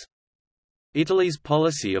payments. Italy's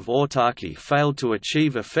policy of autarky failed to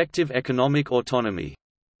achieve effective economic autonomy.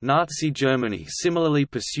 Nazi Germany similarly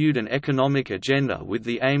pursued an economic agenda with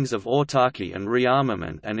the aims of autarky and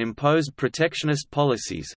rearmament and imposed protectionist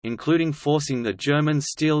policies, including forcing the German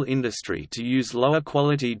steel industry to use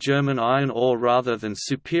lower-quality German iron ore rather than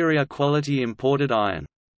superior-quality imported iron.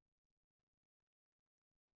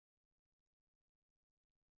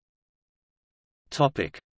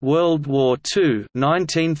 World War II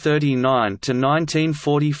 1939 to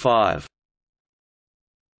 1945.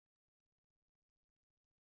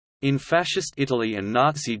 In Fascist Italy and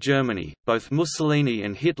Nazi Germany, both Mussolini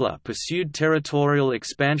and Hitler pursued territorial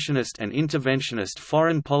expansionist and interventionist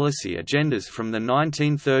foreign policy agendas from the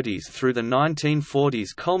 1930s through the 1940s,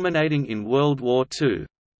 culminating in World War II.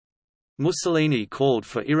 Mussolini called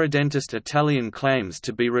for irredentist Italian claims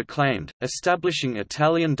to be reclaimed, establishing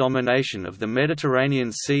Italian domination of the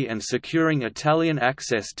Mediterranean Sea and securing Italian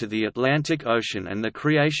access to the Atlantic Ocean and the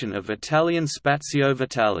creation of Italian Spazio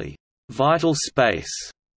Vitale, vital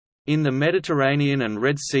space, in the Mediterranean and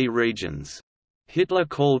Red Sea regions. Hitler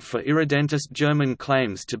called for irredentist German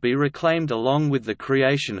claims to be reclaimed along with the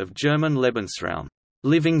creation of German Lebensraum,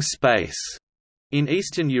 living space, in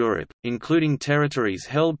Eastern Europe, including territories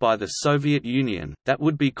held by the Soviet Union, that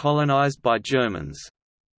would be colonized by Germans.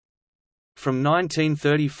 From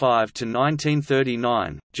 1935 to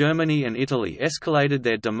 1939, Germany and Italy escalated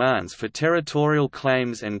their demands for territorial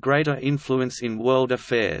claims and greater influence in world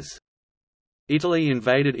affairs. Italy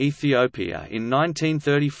invaded Ethiopia in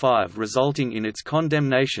 1935, resulting in its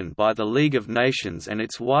condemnation by the League of Nations and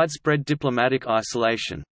its widespread diplomatic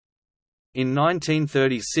isolation. In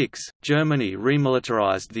 1936, Germany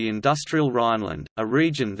remilitarized the industrial Rhineland, a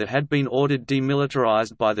region that had been ordered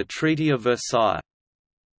demilitarized by the Treaty of Versailles.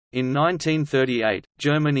 In 1938,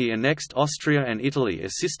 Germany annexed Austria and Italy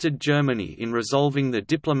assisted Germany in resolving the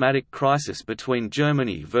diplomatic crisis between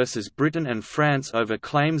Germany versus Britain and France over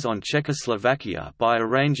claims on Czechoslovakia by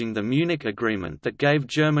arranging the Munich Agreement that gave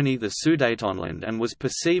Germany the Sudetenland and was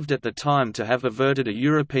perceived at the time to have averted a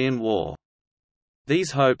European war.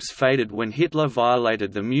 These hopes faded when Hitler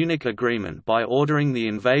violated the Munich Agreement by ordering the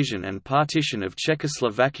invasion and partition of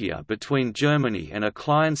Czechoslovakia between Germany and a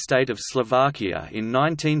client state of Slovakia in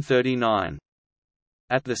 1939.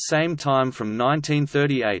 At the same time, from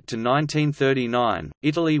 1938 to 1939,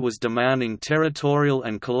 Italy was demanding territorial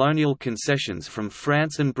and colonial concessions from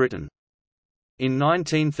France and Britain. In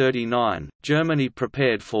 1939, Germany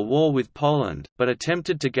prepared for war with Poland, but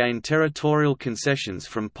attempted to gain territorial concessions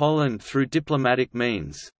from Poland through diplomatic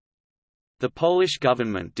means. The Polish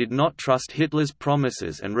government did not trust Hitler's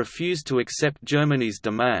promises and refused to accept Germany's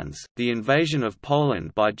demands. The invasion of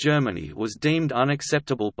Poland by Germany was deemed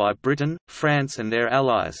unacceptable by Britain, France, and their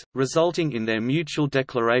allies, resulting in their mutual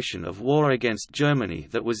declaration of war against Germany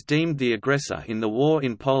that was deemed the aggressor in the war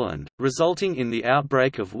in Poland, resulting in the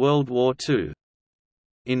outbreak of World War II.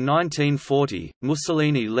 In 1940,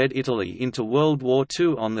 Mussolini led Italy into World War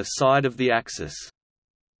II on the side of the Axis.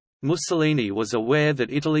 Mussolini was aware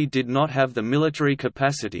that Italy did not have the military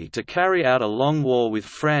capacity to carry out a long war with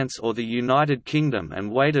France or the United Kingdom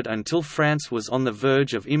and waited until France was on the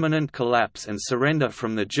verge of imminent collapse and surrender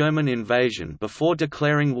from the German invasion before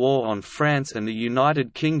declaring war on France and the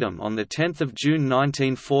United Kingdom on 10 June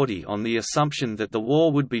 1940 on the assumption that the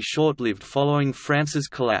war would be short-lived following France's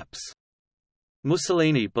collapse.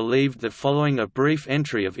 Mussolini believed that following a brief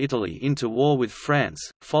entry of Italy into war with France,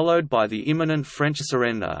 followed by the imminent French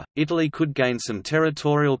surrender, Italy could gain some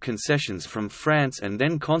territorial concessions from France and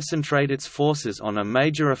then concentrate its forces on a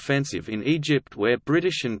major offensive in Egypt where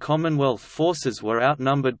British and Commonwealth forces were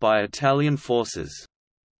outnumbered by Italian forces.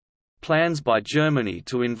 Plans by Germany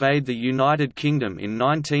to invade the United Kingdom in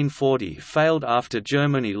 1940 failed after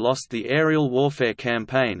Germany lost the aerial warfare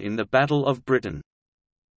campaign in the Battle of Britain.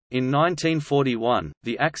 In 1941,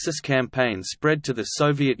 the Axis campaign spread to the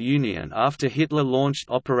Soviet Union after Hitler launched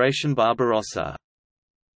Operation Barbarossa.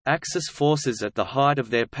 Axis forces at the height of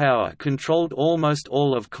their power controlled almost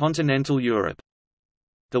all of continental Europe.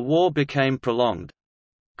 The war became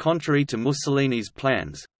prolonged—contrary to Mussolini's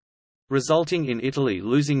plans—resulting in Italy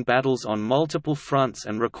losing battles on multiple fronts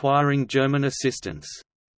and requiring German assistance.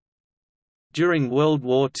 During World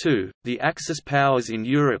War II, the Axis powers in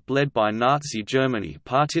Europe led by Nazi Germany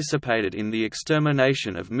participated in the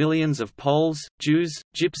extermination of millions of Poles, Jews,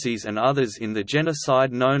 Gypsies and others in the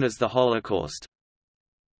genocide known as the Holocaust.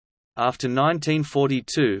 After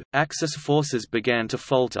 1942, Axis forces began to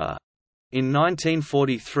falter. In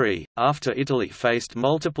 1943, after Italy faced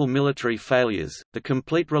multiple military failures, the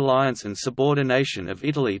complete reliance and subordination of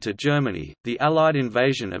Italy to Germany, the Allied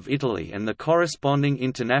invasion of Italy and the corresponding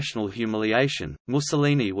international humiliation,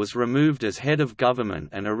 Mussolini was removed as head of government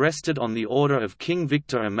and arrested on the order of King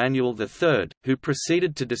Victor Emmanuel III, who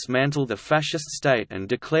proceeded to dismantle the fascist state and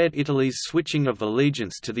declared Italy's switching of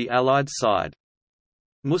allegiance to the Allied side.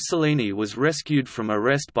 Mussolini was rescued from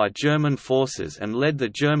arrest by German forces and led the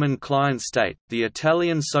German client state, the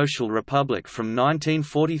Italian Social Republic from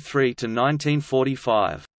 1943 to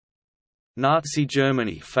 1945. Nazi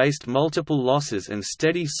Germany faced multiple losses and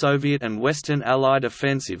steady Soviet and Western Allied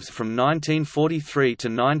offensives from 1943 to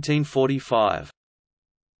 1945.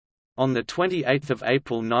 On 28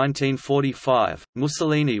 April 1945,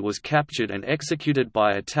 Mussolini was captured and executed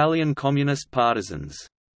by Italian communist partisans.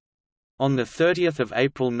 On 30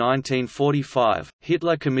 April 1945,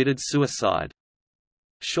 Hitler committed suicide.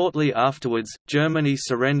 Shortly afterwards, Germany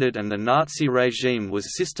surrendered and the Nazi regime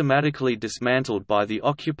was systematically dismantled by the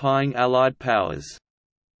occupying Allied powers.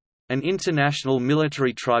 An international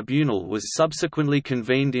military tribunal was subsequently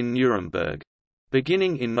convened in Nuremberg.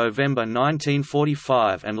 Beginning in November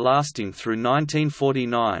 1945 and lasting through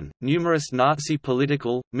 1949, numerous Nazi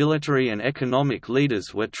political, military and economic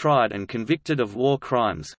leaders were tried and convicted of war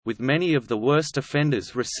crimes, with many of the worst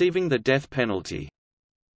offenders receiving the death penalty.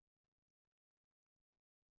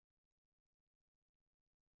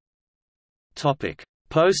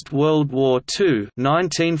 Post-World War II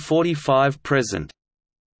 1945–present.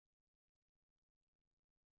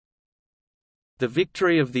 The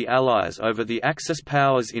victory of the Allies over the Axis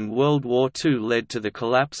powers in World War II led to the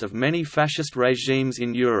collapse of many fascist regimes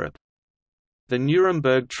in Europe. The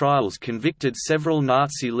Nuremberg trials convicted several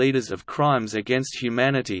Nazi leaders of crimes against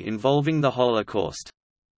humanity involving the Holocaust.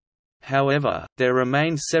 However, there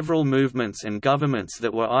remained several movements and governments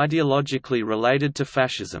that were ideologically related to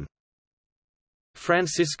fascism.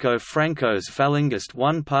 Francisco Franco's Falangist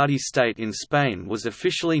one-party state in Spain was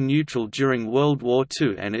officially neutral during World War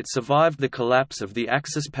II and it survived the collapse of the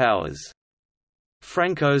Axis powers.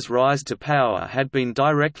 Franco's rise to power had been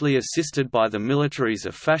directly assisted by the militaries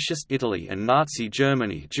of Fascist Italy and Nazi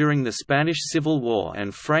Germany during the Spanish Civil War,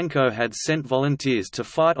 and Franco had sent volunteers to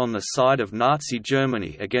fight on the side of Nazi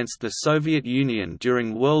Germany against the Soviet Union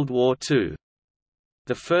during World War II.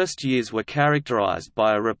 The first years were characterized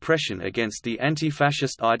by a repression against the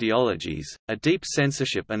anti-fascist ideologies, a deep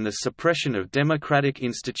censorship and the suppression of democratic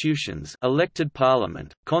institutions, elected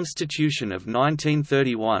parliament, Constitution of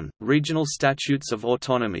 1931, regional statutes of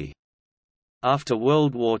autonomy. After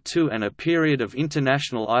World War II and a period of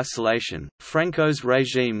international isolation, Franco's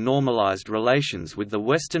regime normalized relations with the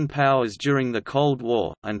Western powers during the Cold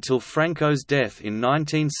War, until Franco's death in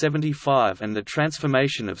 1975 and the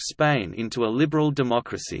transformation of Spain into a liberal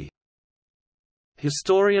democracy.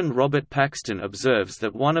 Historian Robert Paxton observes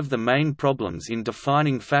that one of the main problems in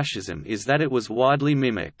defining fascism is that it was widely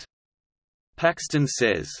mimicked. Paxton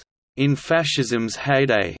says, "In fascism's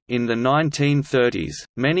heyday, in the 1930s,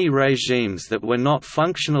 many regimes that were not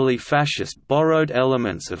functionally fascist borrowed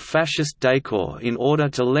elements of fascist decor in order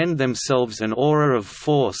to lend themselves an aura of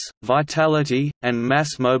force, vitality, and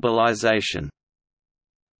mass mobilization."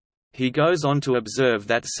 He goes on to observe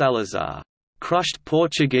that Salazar crushed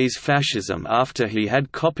Portuguese fascism after he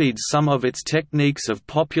had copied some of its techniques of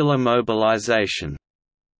popular mobilization.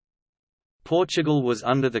 Portugal was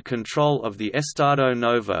under the control of the Estado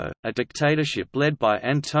Novo, a dictatorship led by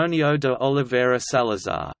Antonio de Oliveira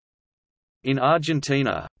Salazar. In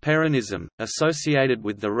Argentina, Peronism, associated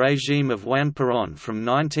with the regime of Juan Perón from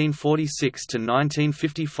 1946 to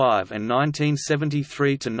 1955 and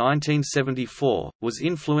 1973 to 1974, was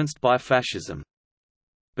influenced by fascism.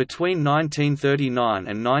 Between 1939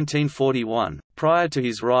 and 1941, prior to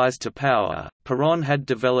his rise to power, Perón had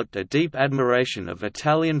developed a deep admiration of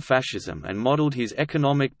Italian fascism and modeled his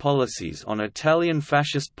economic policies on Italian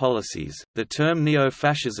fascist policies. The term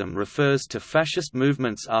neo-fascism refers to fascist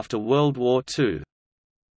movements after World War II.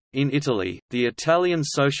 In Italy, the Italian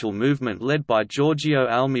social movement led by Giorgio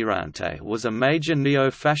Almirante was a major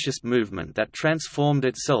neo-fascist movement that transformed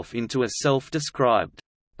itself into a self-described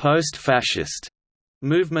post-fascist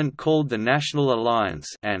movement called the National Alliance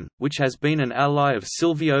and, which has been an ally of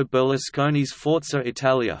Silvio Berlusconi's Forza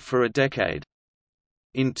Italia for a decade.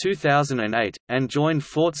 In 2008, and joined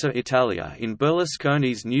Forza Italia in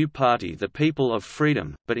Berlusconi's new party the People of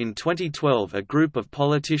Freedom, but in 2012 a group of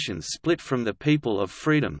politicians split from the People of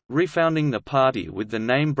Freedom, refounding the party with the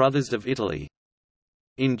name Brothers of Italy.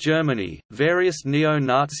 In Germany, various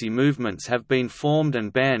neo-Nazi movements have been formed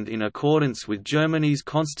and banned in accordance with Germany's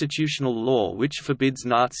constitutional law which forbids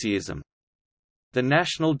Nazism. The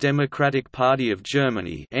National Democratic Party of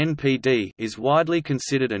Germany (NPD) is widely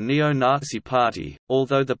considered a neo-Nazi party,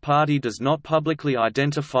 although the party does not publicly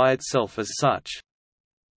identify itself as such.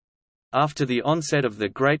 After the onset of the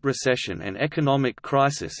Great Recession and economic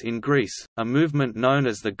crisis in Greece, a movement known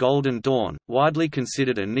as the Golden Dawn, widely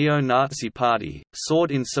considered a neo-Nazi party,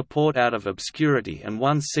 soared in support out of obscurity and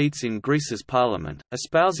won seats in Greece's parliament,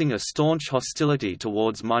 espousing a staunch hostility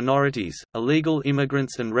towards minorities, illegal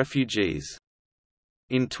immigrants and refugees.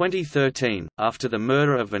 In 2013, after the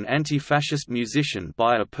murder of an anti-fascist musician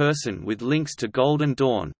by a person with links to Golden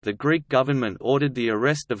Dawn, the Greek government ordered the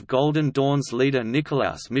arrest of Golden Dawn's leader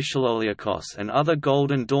Nikolaos Michaloliakos and other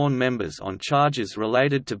Golden Dawn members on charges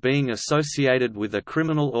related to being associated with a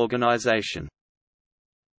criminal organization.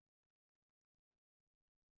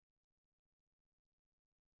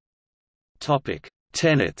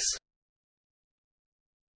 Tenets.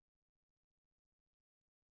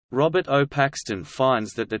 Robert O. Paxton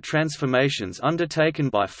finds that the transformations undertaken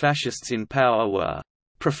by fascists in power were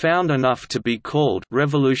profound enough to be called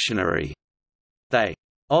revolutionary. They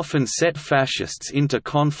often set fascists into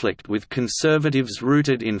conflict with conservatives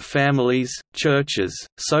rooted in families, churches,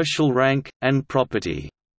 social rank, and property.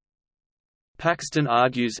 Paxton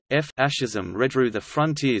argues, fascism redrew the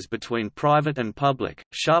frontiers between private and public,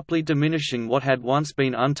 sharply diminishing what had once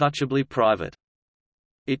been untouchably private.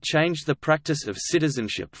 It changed the practice of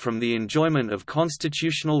citizenship from the enjoyment of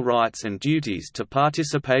constitutional rights and duties to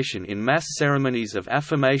participation in mass ceremonies of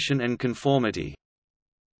affirmation and conformity.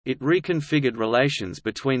 It reconfigured relations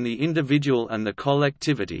between the individual and the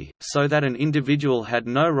collectivity, so that an individual had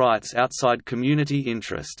no rights outside community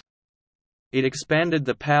interest. It expanded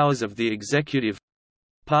the powers of the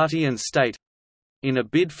executive—party and state—in a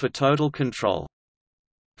bid for total control.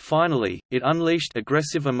 Finally, it unleashed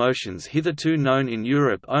aggressive emotions hitherto known in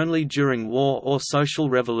Europe only during war or social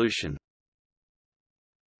revolution.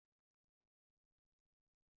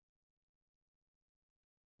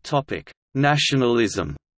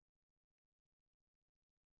 Nationalism.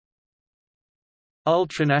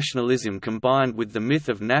 Ultranationalism combined with the myth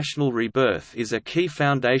of national rebirth is a key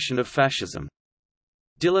foundation of fascism.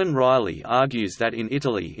 Dylan Riley argues that in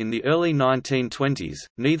Italy in the early 1920s,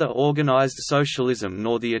 neither organized socialism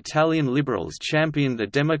nor the Italian liberals championed the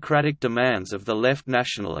democratic demands of the left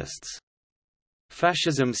nationalists.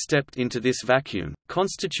 Fascism stepped into this vacuum,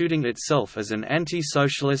 constituting itself as an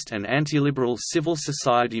anti-socialist and anti-liberal civil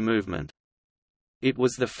society movement. It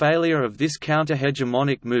was the failure of this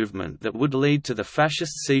counter-hegemonic movement that would lead to the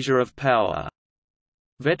fascist seizure of power.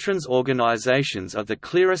 Veterans' organizations are the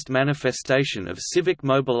clearest manifestation of civic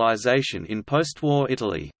mobilization in post-war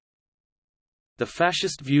Italy. The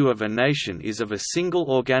fascist view of a nation is of a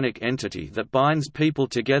single organic entity that binds people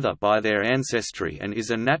together by their ancestry and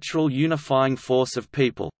is a natural unifying force of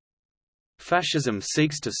people. Fascism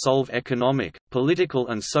seeks to solve economic, political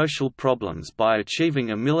and social problems by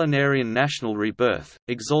achieving a millenarian national rebirth,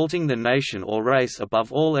 exalting the nation or race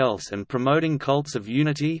above all else and promoting cults of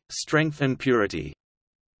unity, strength and purity.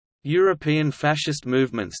 European fascist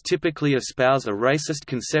movements typically espouse a racist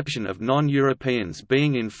conception of non-Europeans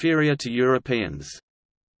being inferior to Europeans.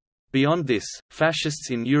 Beyond this,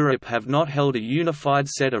 fascists in Europe have not held a unified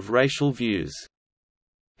set of racial views.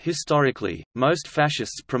 Historically, most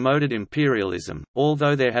fascists promoted imperialism,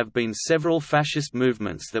 although there have been several fascist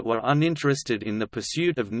movements that were uninterested in the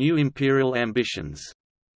pursuit of new imperial ambitions.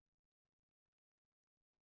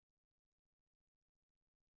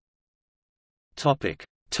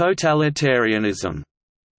 Totalitarianism.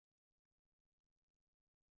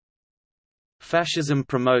 Fascism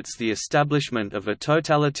promotes the establishment of a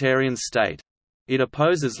totalitarian state. It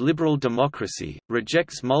opposes liberal democracy,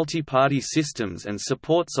 rejects multi-party systems and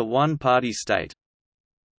supports a one-party state.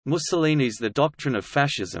 Mussolini's The Doctrine of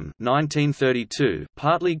Fascism 1932,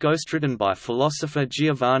 partly ghostwritten by philosopher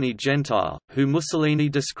Giovanni Gentile, who Mussolini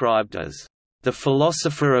described as the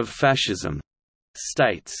philosopher of fascism,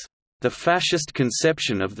 states, "The fascist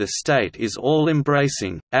conception of the state is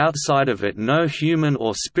all-embracing, outside of it no human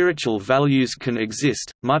or spiritual values can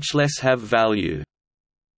exist, much less have value.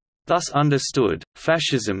 Thus understood,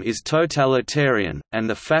 fascism is totalitarian, and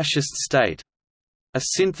the fascist state—a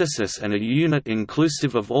synthesis and a unit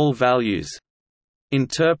inclusive of all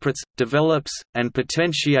values—interprets, develops, and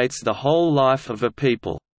potentiates the whole life of a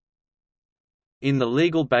people." In The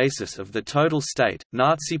Legal Basis of the Total State,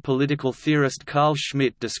 Nazi political theorist Carl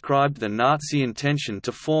Schmitt described the Nazi intention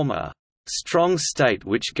to form a strong state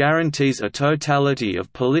which guarantees a totality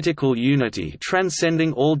of political unity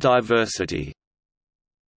transcending all diversity,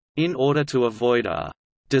 in order to avoid a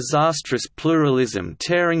disastrous pluralism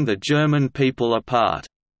tearing the German people apart.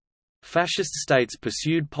 Fascist states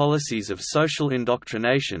pursued policies of social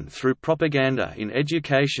indoctrination through propaganda in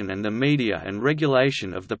education and the media and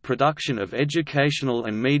regulation of the production of educational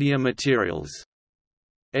and media materials.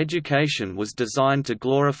 Education was designed to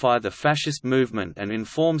glorify the fascist movement and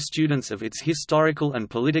inform students of its historical and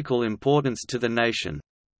political importance to the nation.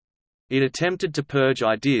 It attempted to purge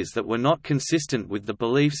ideas that were not consistent with the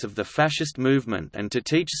beliefs of the fascist movement and to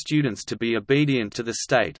teach students to be obedient to the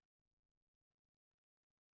state.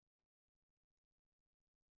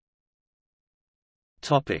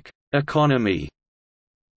 Economy.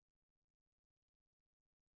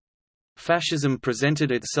 Fascism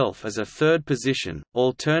presented itself as a third position,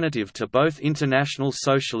 alternative to both international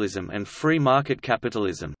socialism and free market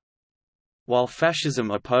capitalism. While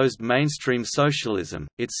fascism opposed mainstream socialism,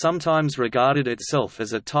 it sometimes regarded itself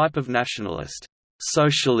as a type of nationalist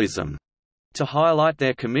socialism to highlight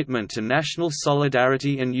their commitment to national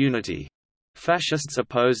solidarity and unity. Fascists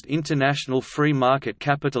opposed international free market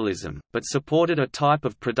capitalism, but supported a type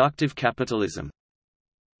of productive capitalism.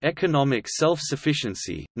 Economic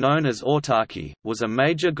self-sufficiency, known as autarky, was a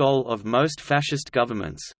major goal of most fascist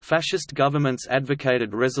governments. Fascist governments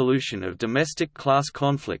advocated resolution of domestic class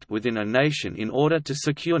conflict within a nation in order to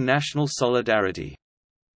secure national solidarity.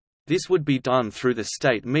 This would be done through the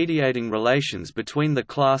state mediating relations between the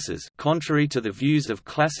classes, contrary to the views of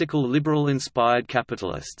classical liberal-inspired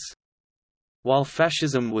capitalists. While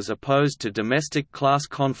fascism was opposed to domestic class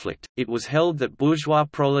conflict, it was held that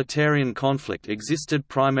bourgeois-proletarian conflict existed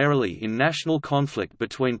primarily in national conflict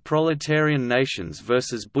between proletarian nations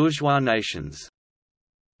versus bourgeois nations.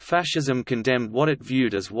 Fascism condemned what it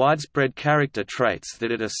viewed as widespread character traits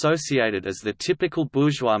that it associated as the typical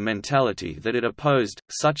bourgeois mentality that it opposed,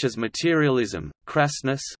 such as materialism,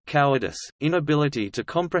 crassness, cowardice, inability to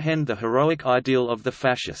comprehend the heroic ideal of the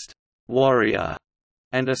fascist warrior,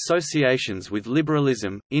 and associations with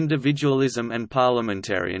liberalism, individualism and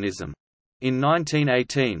parliamentarianism. In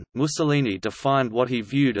 1918, Mussolini defined what he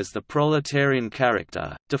viewed as the proletarian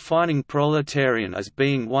character, defining proletarian as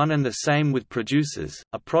being one and the same with producers,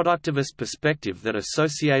 a productivist perspective that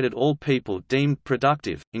associated all people deemed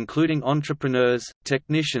productive, including entrepreneurs,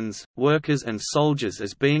 technicians, workers and soldiers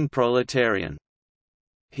as being proletarian.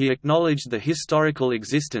 He acknowledged the historical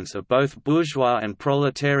existence of both bourgeois and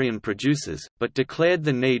proletarian producers, but declared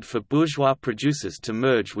the need for bourgeois producers to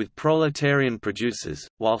merge with proletarian producers.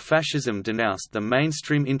 While fascism denounced the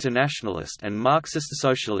mainstream internationalist and Marxist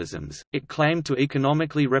socialisms, it claimed to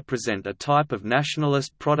economically represent a type of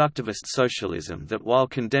nationalist productivist socialism that, while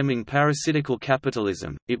condemning parasitical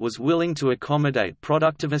capitalism, it was willing to accommodate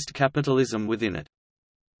productivist capitalism within it.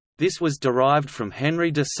 This was derived from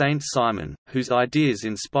Henry de Saint-Simon, whose ideas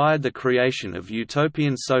inspired the creation of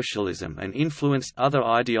utopian socialism and influenced other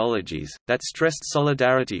ideologies, that stressed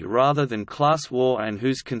solidarity rather than class war and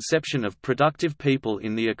whose conception of productive people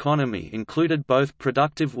in the economy included both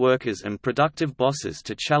productive workers and productive bosses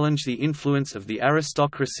to challenge the influence of the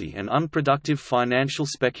aristocracy and unproductive financial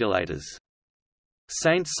speculators.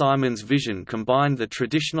 Saint-Simon's vision combined the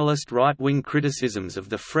traditionalist right-wing criticisms of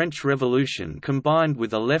the French Revolution combined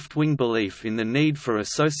with a left-wing belief in the need for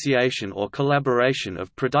association or collaboration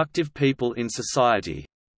of productive people in society.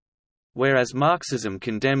 Whereas Marxism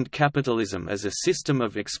condemned capitalism as a system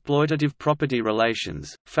of exploitative property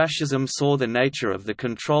relations, fascism saw the nature of the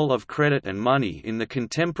control of credit and money in the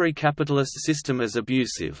contemporary capitalist system as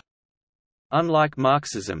abusive. Unlike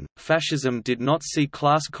Marxism, fascism did not see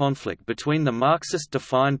class conflict between the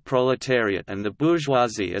Marxist-defined proletariat and the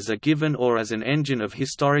bourgeoisie as a given or as an engine of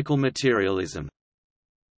historical materialism.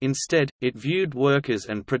 Instead, it viewed workers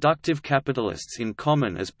and productive capitalists in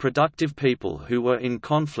common as productive people who were in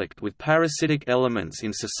conflict with parasitic elements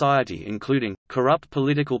in society including, corrupt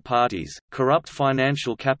political parties, corrupt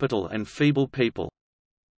financial capital and feeble people.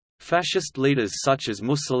 Fascist leaders such as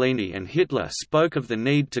Mussolini and Hitler spoke of the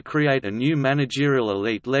need to create a new managerial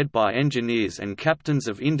elite led by engineers and captains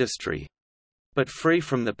of industry—but free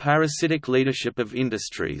from the parasitic leadership of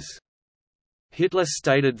industries. Hitler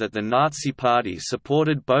stated that the Nazi Party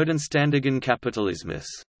supported Bodenständigen Kapitalismus,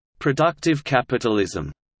 productive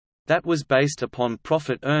capitalism, that was based upon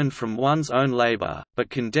profit earned from one's own labor,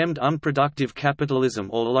 but condemned unproductive capitalism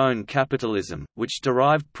or loan capitalism, which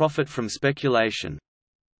derived profit from speculation.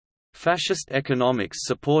 Fascist economics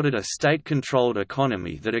supported a state-controlled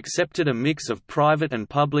economy that accepted a mix of private and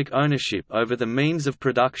public ownership over the means of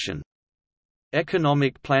production.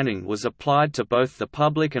 Economic planning was applied to both the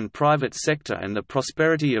public and private sector, and the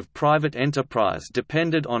prosperity of private enterprise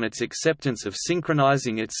depended on its acceptance of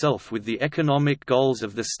synchronizing itself with the economic goals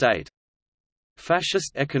of the state.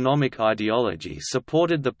 Fascist economic ideology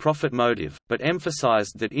supported the profit motive, but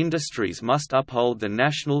emphasized that industries must uphold the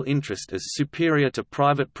national interest as superior to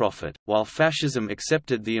private profit. While fascism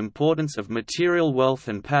accepted the importance of material wealth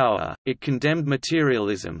and power, it condemned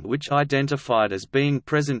materialism, which identified as being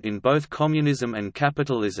present in both communism and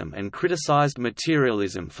capitalism, and criticized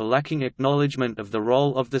materialism for lacking acknowledgement of the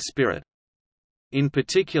role of the spirit. In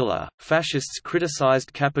particular, fascists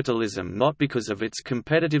criticized capitalism not because of its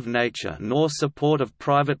competitive nature nor support of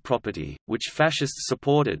private property, which fascists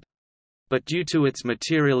supported, but due to its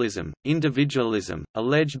materialism, individualism,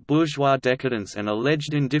 alleged bourgeois decadence and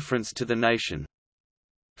alleged indifference to the nation.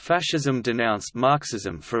 Fascism denounced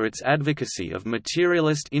Marxism for its advocacy of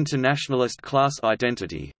materialist internationalist class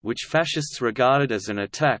identity, which fascists regarded as an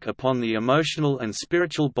attack upon the emotional and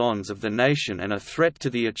spiritual bonds of the nation and a threat to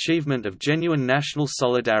the achievement of genuine national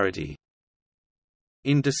solidarity.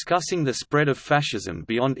 In discussing the spread of fascism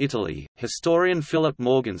beyond Italy, historian Philip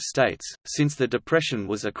Morgan states, since the Depression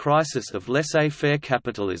was a crisis of laissez-faire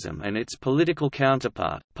capitalism and its political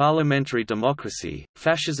counterpart, parliamentary democracy,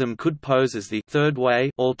 fascism could pose as the third way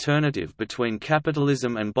alternative between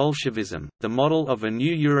capitalism and Bolshevism, the model of a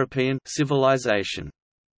new European civilization.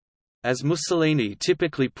 As Mussolini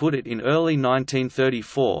typically put it in early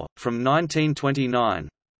 1934, from 1929,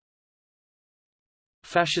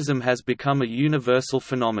 fascism has become a universal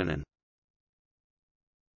phenomenon.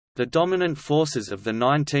 The dominant forces of the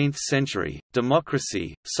 19th century,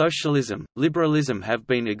 democracy, socialism, liberalism, have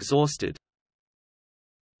been exhausted.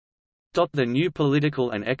 The new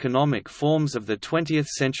political and economic forms of the 20th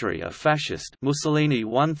century are fascist. Mussolini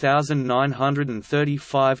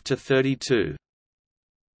 1935–32.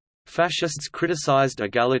 Fascists criticized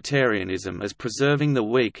egalitarianism as preserving the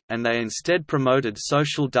weak, and they instead promoted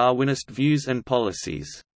social Darwinist views and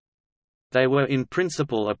policies. They were in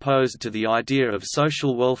principle opposed to the idea of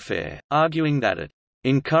social welfare, arguing that it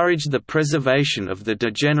encouraged the preservation of the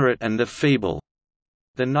degenerate and the feeble.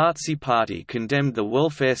 The Nazi Party condemned the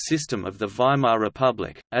welfare system of the Weimar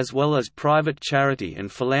Republic, as well as private charity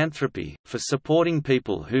and philanthropy, for supporting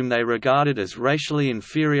people whom they regarded as racially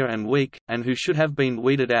inferior and weak, and who should have been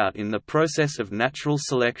weeded out in the process of natural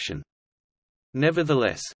selection.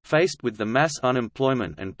 Nevertheless, faced with the mass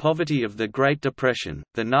unemployment and poverty of the Great Depression,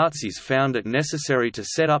 the Nazis found it necessary to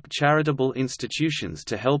set up charitable institutions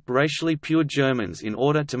to help racially pure Germans in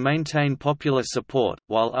order to maintain popular support,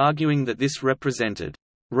 while arguing that this represented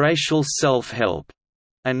racial self-help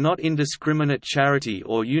and not indiscriminate charity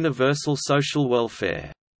or universal social welfare.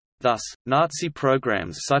 Thus, Nazi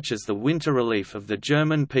programs such as the Winter Relief of the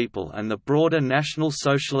German People and the broader National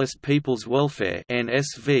Socialist People's Welfare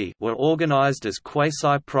 (NSV) were organized as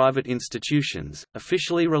quasi-private institutions,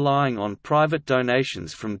 officially relying on private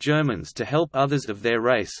donations from Germans to help others of their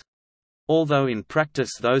race. Although in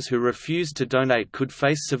practice those who refused to donate could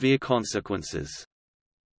face severe consequences.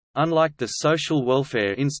 Unlike the social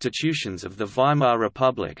welfare institutions of the Weimar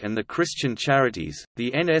Republic and the Christian charities,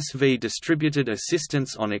 the NSV distributed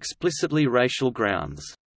assistance on explicitly racial grounds.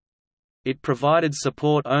 It provided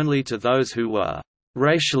support only to those who were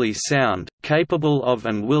racially sound, capable of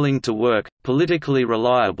and willing to work, politically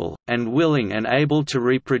reliable, and willing and able to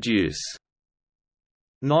reproduce.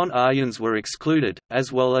 Non-Aryans were excluded,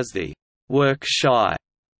 as well as the work-shy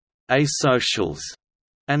asocials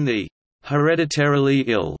and the hereditarily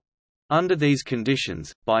ill. Under these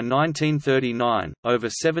conditions, by 1939, over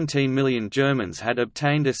 17 million Germans had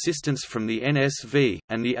obtained assistance from the NSV,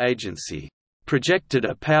 and the agency projected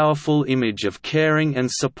a powerful image of caring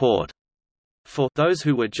and support for those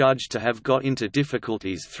who were judged to have got into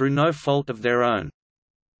difficulties through no fault of their own.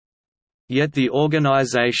 Yet the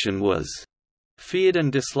organization was feared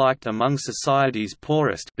and disliked among society's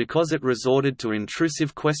poorest because it resorted to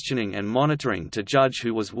intrusive questioning and monitoring to judge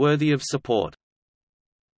who was worthy of support.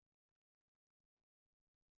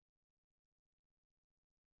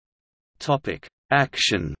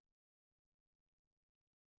 Action.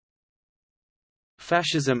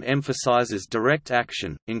 Fascism emphasizes direct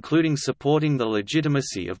action, including supporting the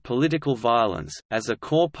legitimacy of political violence, as a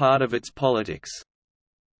core part of its politics.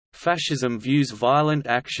 Fascism views violent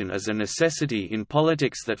action as a necessity in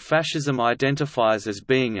politics that fascism identifies as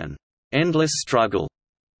being an endless struggle.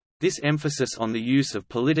 This emphasis on the use of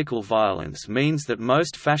political violence means that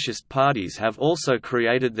most fascist parties have also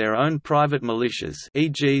created their own private militias,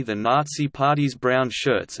 e.g. the Nazi Party's brown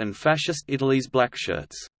shirts and Fascist Italy's black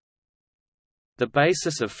shirts. The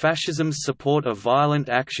basis of fascism's support of violent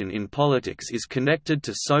action in politics is connected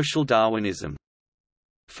to social Darwinism.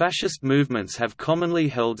 Fascist movements have commonly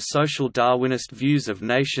held social Darwinist views of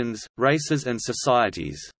nations, races and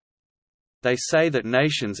societies. They say that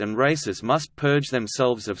nations and races must purge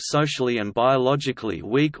themselves of socially and biologically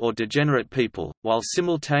weak or degenerate people, while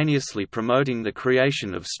simultaneously promoting the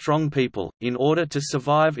creation of strong people, in order to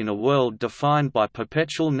survive in a world defined by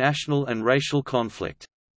perpetual national and racial conflict.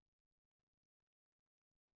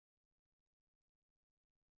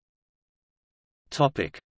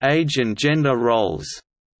 Age and gender roles.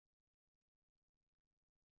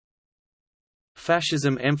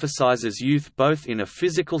 Fascism emphasizes youth both in a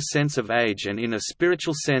physical sense of age and in a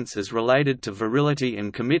spiritual sense as related to virility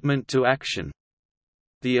and commitment to action.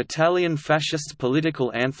 The Italian Fascists'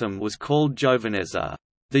 political anthem was called Giovanezza,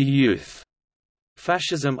 the youth.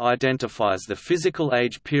 Fascism identifies the physical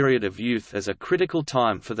age period of youth as a critical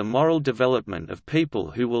time for the moral development of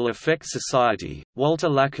people who will affect society. Walter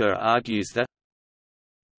Laqueur argues that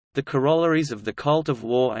the corollaries of the cult of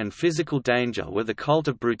war and physical danger were the cult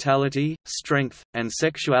of brutality, strength, and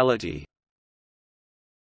sexuality.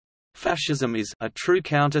 Fascism is a true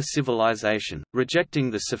counter-civilization, rejecting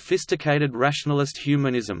the sophisticated rationalist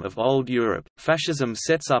humanism of old Europe. Fascism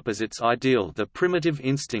sets up as its ideal the primitive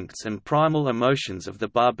instincts and primal emotions of the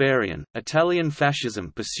barbarian. Italian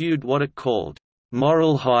fascism pursued what it called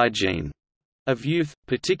moral hygiene of youth,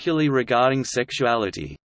 particularly regarding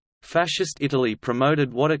sexuality. Fascist Italy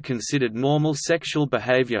promoted what it considered normal sexual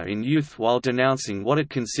behavior in youth while denouncing what it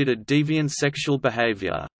considered deviant sexual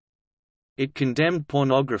behavior. It condemned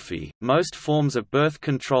pornography, most forms of birth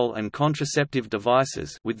control and contraceptive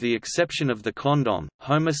devices with the exception of the condom,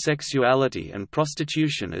 homosexuality and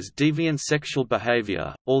prostitution as deviant sexual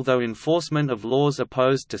behavior, although enforcement of laws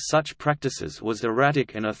opposed to such practices was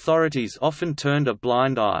erratic and authorities often turned a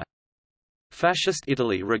blind eye. Fascist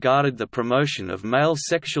Italy regarded the promotion of male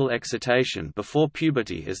sexual excitation before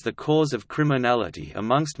puberty as the cause of criminality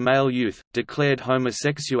amongst male youth, declared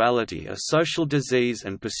homosexuality a social disease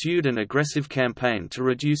and pursued an aggressive campaign to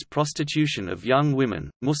reduce prostitution of young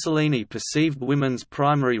women. Mussolini perceived women's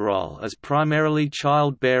primary role as primarily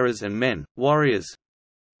child bearers and men, warriors,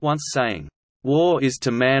 once saying, "War is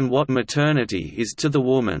to man what maternity is to the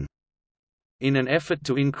woman." In an effort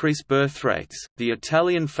to increase birth rates, the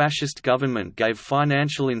Italian fascist government gave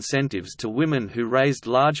financial incentives to women who raised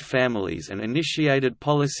large families and initiated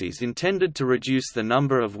policies intended to reduce the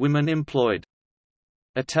number of women employed.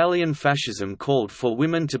 Italian fascism called for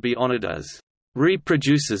women to be honored as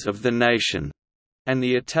reproducers of the nation, and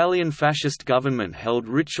the Italian fascist government held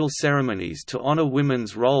ritual ceremonies to honor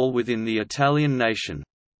women's role within the Italian nation.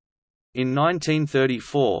 In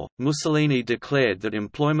 1934, Mussolini declared that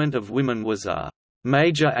employment of women was a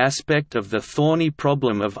major aspect of the thorny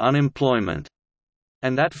problem of unemployment,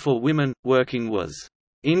 and that for women, working was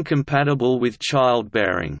incompatible with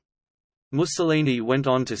childbearing. Mussolini went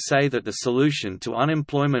on to say that the solution to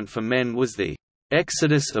unemployment for men was the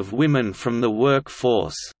exodus of women from the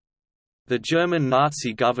workforce. The German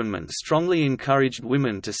Nazi government strongly encouraged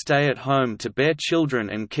women to stay at home to bear children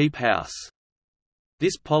and keep house.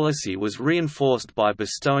 This policy was reinforced by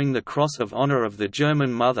bestowing the Cross of Honor of the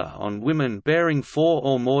German Mother on women bearing 4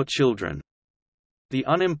 or more children. The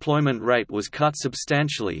unemployment rate was cut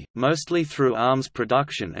substantially, mostly through arms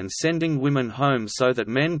production and sending women home so that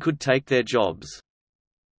men could take their jobs.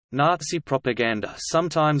 Nazi propaganda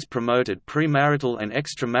sometimes promoted premarital and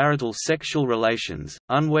extramarital sexual relations,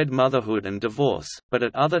 unwed motherhood and divorce, but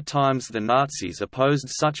at other times the Nazis opposed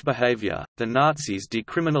such behavior. The Nazis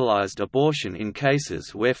decriminalized abortion in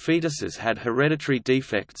cases where fetuses had hereditary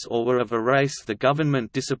defects or were of a race the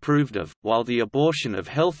government disapproved of, while the abortion of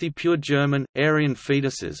healthy pure German, Aryan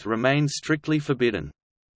fetuses remained strictly forbidden.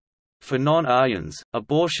 For non-Aryans,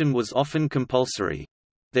 abortion was often compulsory.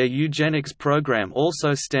 Their eugenics program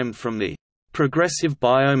also stemmed from the progressive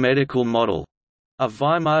biomedical model of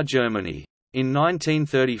Weimar Germany. In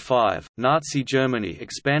 1935, Nazi Germany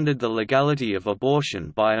expanded the legality of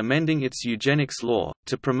abortion by amending its eugenics law,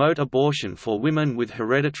 to promote abortion for women with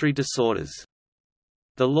hereditary disorders.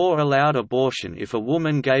 The law allowed abortion if a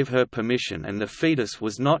woman gave her permission and the fetus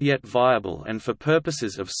was not yet viable, and for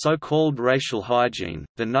purposes of so-called racial hygiene,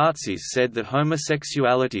 the Nazis said that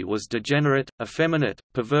homosexuality was degenerate, effeminate,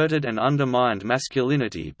 perverted and undermined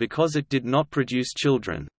masculinity because it did not produce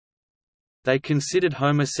children. They considered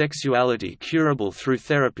homosexuality curable through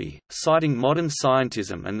therapy, citing modern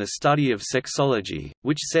scientism and the study of sexology,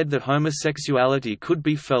 which said that homosexuality could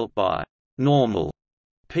be felt by normal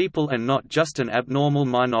people and not just an abnormal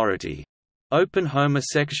minority. Open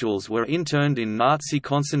homosexuals were interned in Nazi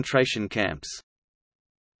concentration camps.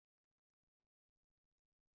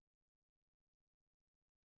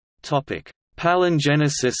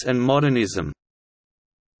 Palingenesis and modernism.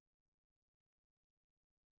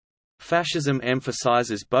 Fascism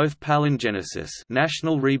emphasizes both palingenesis,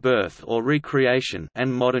 national rebirth or recreation,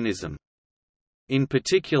 and modernism. In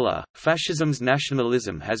particular, fascism's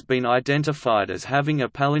nationalism has been identified as having a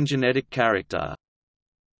palingenetic character.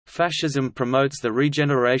 Fascism promotes the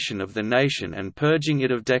regeneration of the nation and purging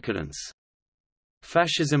it of decadence.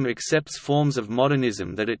 Fascism accepts forms of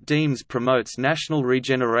modernism that it deems promotes national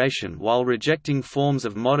regeneration while rejecting forms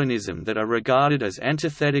of modernism that are regarded as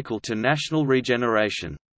antithetical to national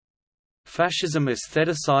regeneration. Fascism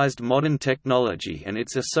aestheticized modern technology and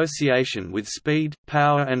its association with speed,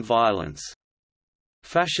 power and violence.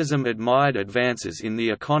 Fascism admired advances in the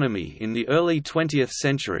economy in the early 20th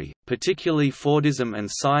century, particularly Fordism and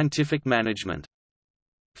scientific management.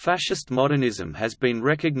 Fascist modernism has been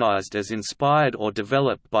recognized as inspired or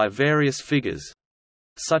developed by various figures,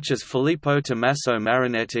 such as Filippo Tommaso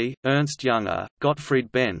Marinetti, Ernst Jünger,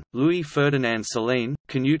 Gottfried Benn, Louis Ferdinand Céline,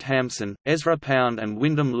 Knut Hamsun, Ezra Pound and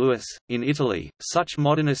Wyndham Lewis. In Italy, such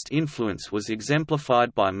modernist influence was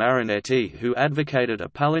exemplified by Marinetti, who advocated a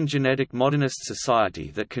palingenetic modernist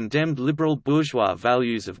society that condemned liberal bourgeois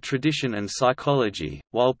values of tradition and psychology,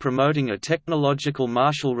 while promoting a technological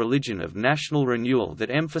martial religion of national renewal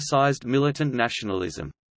that emphasized militant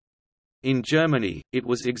nationalism. In Germany, it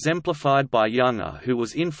was exemplified by Jünger, who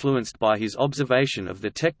was influenced by his observation of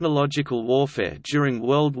the technological warfare during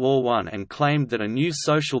World War I and claimed that a new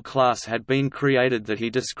social class had been created that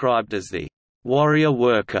he described as the warrior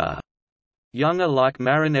worker. Jünger, like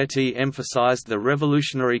Marinetti, emphasized the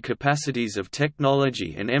revolutionary capacities of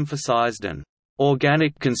technology and emphasized an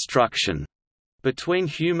organic construction between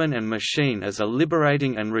human and machine as a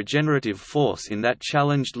liberating and regenerative force in that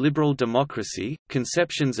challenged liberal democracy,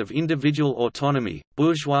 conceptions of individual autonomy,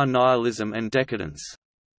 bourgeois nihilism and decadence.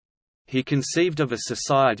 He conceived of a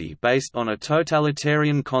society based on a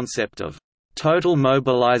totalitarian concept of total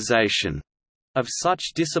mobilization of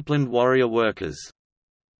such disciplined warrior workers.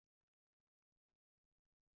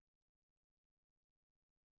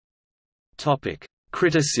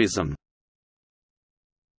 Criticism.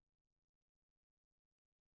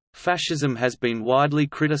 Fascism has been widely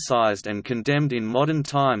criticized and condemned in modern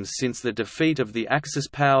times since the defeat of the Axis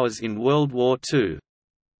powers in World War II.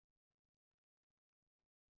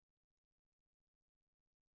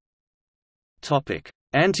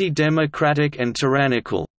 Anti-democratic and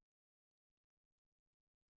tyrannical.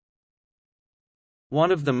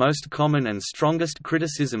 One of the most common and strongest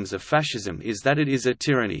criticisms of fascism is that it is a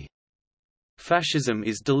tyranny. Fascism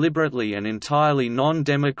is deliberately and entirely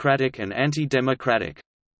non-democratic and anti-democratic.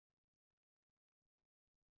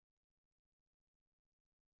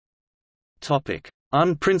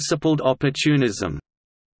 Unprincipled opportunism.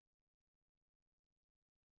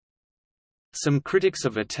 Some critics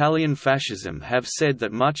of Italian fascism have said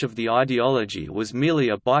that much of the ideology was merely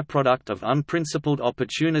a byproduct of unprincipled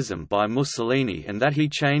opportunism by Mussolini and that he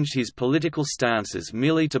changed his political stances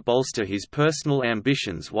merely to bolster his personal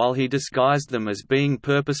ambitions while he disguised them as being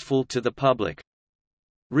purposeful to the public.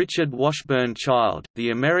 Richard Washburn Child,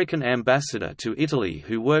 the American ambassador to Italy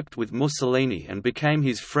who worked with Mussolini and became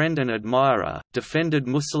his friend and admirer, defended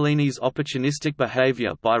Mussolini's opportunistic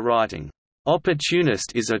behavior by writing,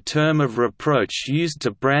 "Opportunist is a term of reproach used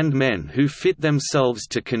to brand men who fit themselves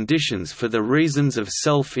to conditions for the reasons of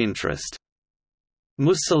self-interest.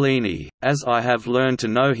 Mussolini, as I have learned to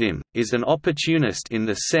know him, is an opportunist in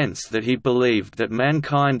the sense that he believed that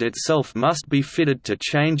mankind itself must be fitted to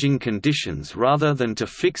changing conditions rather than to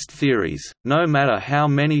fixed theories, no matter how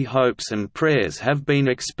many hopes and prayers have been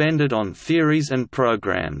expended on theories and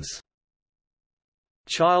programs."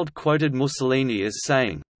 Child quoted Mussolini as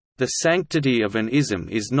saying, "The sanctity of an ism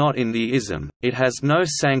is not in the ism, it has no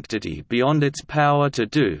sanctity beyond its power to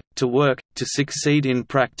do, to work, to succeed in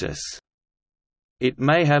practice. It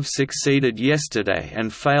may have succeeded yesterday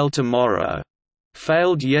and fail tomorrow.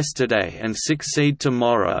 Failed yesterday and succeed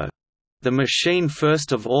tomorrow. The machine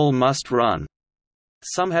first of all must run."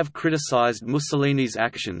 Some have criticized Mussolini's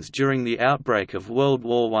actions during the outbreak of World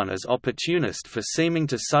War I as opportunist for seeming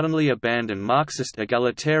to suddenly abandon Marxist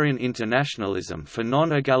egalitarian internationalism for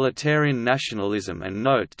non-egalitarian nationalism, and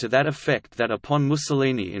note to that effect that upon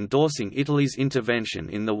Mussolini endorsing Italy's intervention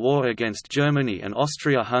in the war against Germany and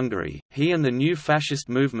Austria-Hungary, he and the new fascist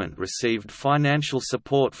movement received financial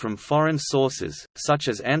support from foreign sources, such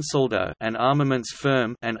as Ansaldo, an armaments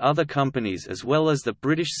firm, and other companies, as well as the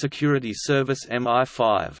British security service MI5.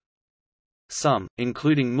 Some,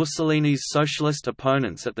 including Mussolini's socialist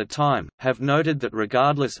opponents at the time, have noted that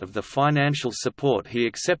regardless of the financial support he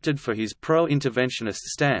accepted for his pro-interventionist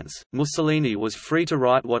stance, Mussolini was free to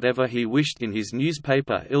write whatever he wished in his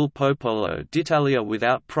newspaper Il Popolo d'Italia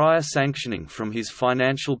without prior sanctioning from his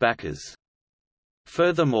financial backers.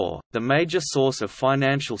 Furthermore, the major source of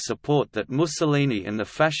financial support that Mussolini and the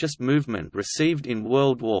fascist movement received in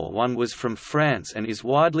World War I was from France and is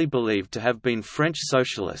widely believed to have been French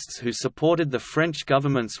socialists who supported the French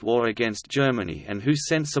government's war against Germany and who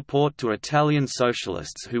sent support to Italian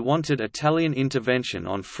socialists who wanted Italian intervention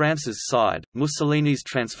on France's side. Mussolini's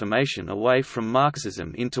transformation away from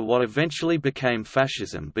Marxism into what eventually became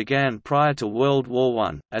fascism began prior to World War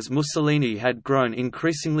I, as Mussolini had grown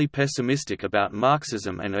increasingly pessimistic about Marxism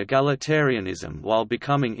and egalitarianism while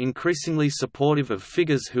becoming increasingly supportive of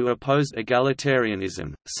figures who opposed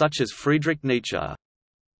egalitarianism, such as Friedrich Nietzsche.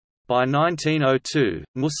 By 1902,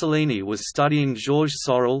 Mussolini was studying Georges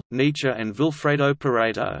Sorel, Nietzsche and Vilfredo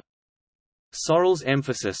Pareto. Sorel's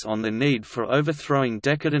emphasis on the need for overthrowing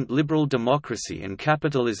decadent liberal democracy and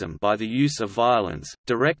capitalism by the use of violence,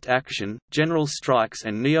 direct action, general strikes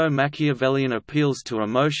and neo-Machiavellian appeals to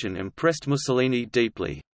emotion impressed Mussolini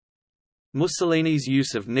deeply. Mussolini's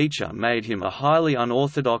use of Nietzsche made him a highly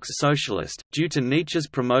unorthodox socialist, due to Nietzsche's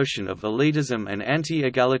promotion of elitism and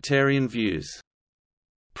anti-egalitarian views.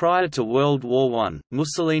 Prior to World War I,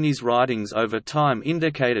 Mussolini's writings over time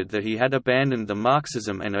indicated that he had abandoned the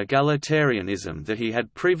Marxism and egalitarianism that he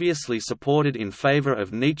had previously supported in favor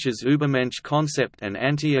of Nietzsche's Übermensch concept and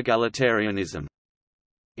anti-egalitarianism.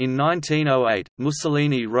 In 1908,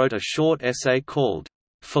 Mussolini wrote a short essay called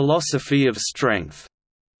 "Philosophy of Strength",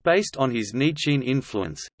 based on his Nietzschean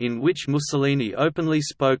influence, in which Mussolini openly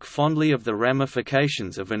spoke fondly of the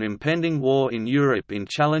ramifications of an impending war in Europe in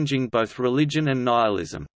challenging both religion and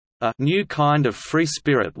nihilism. A new kind of free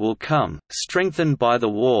spirit will come, strengthened by the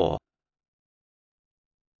war.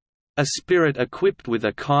 A spirit equipped with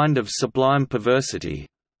a kind of sublime perversity.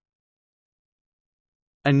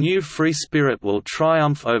 A new free spirit will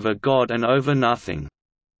triumph over God and over nothing.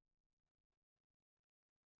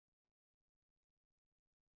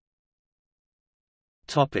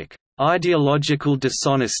 Ideological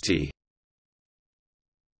dishonesty.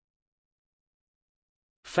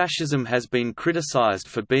 Fascism has been criticized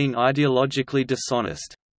for being ideologically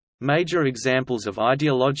dishonest. Major examples of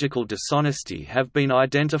ideological dishonesty have been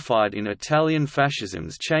identified in Italian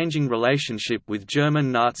fascism's changing relationship with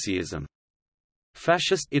German Nazism.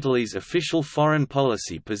 Fascist Italy's official foreign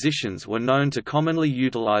policy positions were known to commonly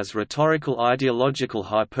utilize rhetorical ideological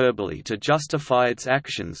hyperbole to justify its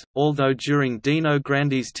actions, although during Dino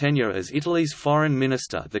Grandi's tenure as Italy's foreign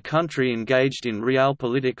minister the country engaged in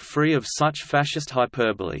realpolitik free of such fascist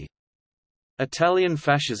hyperbole. Italian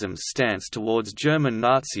fascism's stance towards German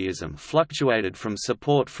Nazism fluctuated from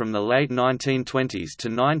support from the late 1920s to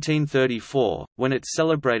 1934, when it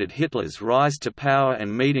celebrated Hitler's rise to power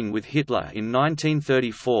and meeting with Hitler in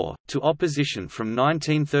 1934, to opposition from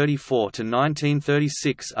 1934 to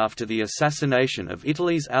 1936 after the assassination of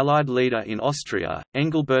Italy's Allied leader in Austria,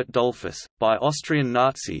 Engelbert Dollfuss, by Austrian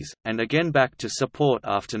Nazis, and again back to support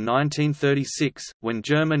after 1936, when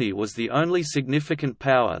Germany was the only significant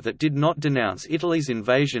power that did not denounce Italy's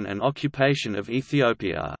invasion and occupation of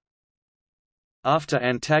Ethiopia. After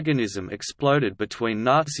antagonism exploded between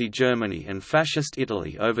Nazi Germany and Fascist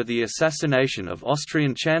Italy over the assassination of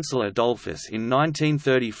Austrian Chancellor Dollfuss in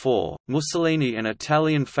 1934, Mussolini and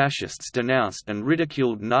Italian fascists denounced and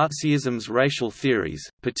ridiculed Nazism's racial theories,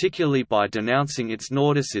 particularly by denouncing its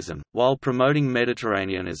Nordicism, while promoting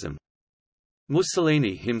Mediterraneanism.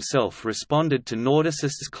 Mussolini himself responded to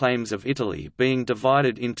Nordicists' claims of Italy being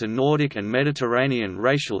divided into Nordic and Mediterranean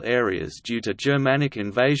racial areas due to Germanic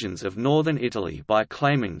invasions of northern Italy by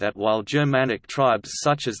claiming that while Germanic tribes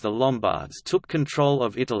such as the Lombards took control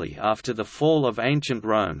of Italy after the fall of ancient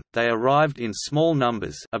Rome, they arrived in small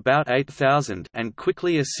numbers, about 8,000, and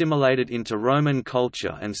quickly assimilated into Roman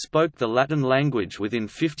culture and spoke the Latin language within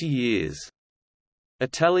 50 years.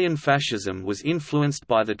 Italian fascism was influenced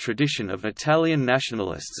by the tradition of Italian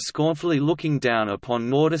nationalists scornfully looking down upon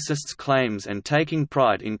Nordicists' claims and taking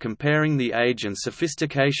pride in comparing the age and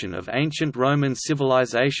sophistication of ancient Roman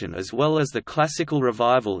civilization as well as the classical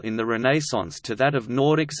revival in the Renaissance to that of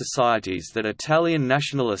Nordic societies that Italian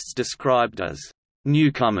nationalists described as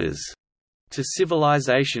newcomers to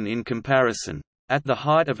civilization in comparison. At the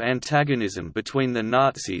height of antagonism between the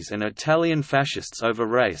Nazis and Italian fascists over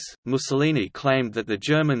race, Mussolini claimed that the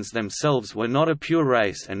Germans themselves were not a pure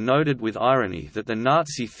race and noted with irony that the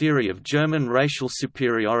Nazi theory of German racial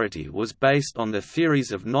superiority was based on the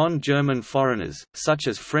theories of non-German foreigners, such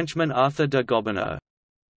as Frenchman Arthur de Gobineau.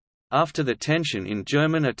 After the tension in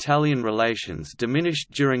German-Italian relations diminished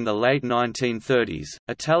during the late 1930s,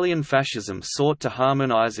 Italian fascism sought to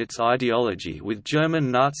harmonize its ideology with German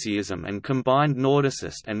Nazism and combined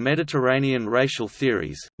Nordicist and Mediterranean racial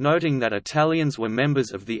theories, noting that Italians were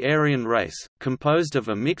members of the Aryan race, composed of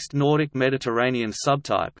a mixed Nordic-Mediterranean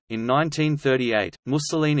subtype. In 1938,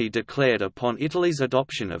 Mussolini declared upon Italy's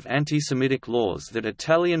adoption of anti-Semitic laws that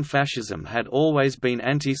Italian fascism had always been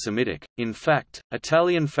anti-Semitic. In fact,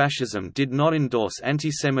 Italian fascism did not endorse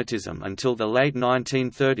anti-Semitism until the late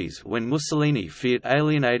 1930s when Mussolini feared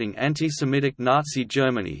alienating anti-Semitic Nazi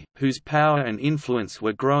Germany, whose power and influence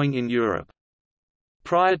were growing in Europe.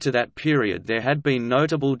 Prior to that period there had been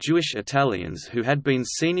notable Jewish Italians who had been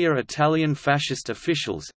senior Italian fascist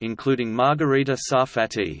officials, including Margherita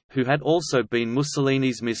Sarfatti, who had also been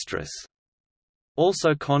Mussolini's mistress.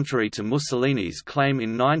 Also contrary to Mussolini's claim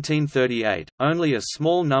in 1938, only a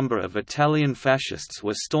small number of Italian fascists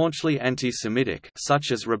were staunchly anti-Semitic,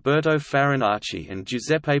 such as Roberto Farinacci and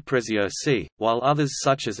Giuseppe Preziosi, while others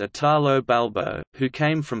such as Italo Balbo, who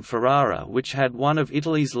came from Ferrara, which had one of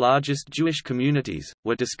Italy's largest Jewish communities,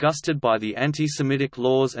 were disgusted by the anti-Semitic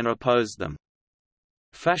laws and opposed them.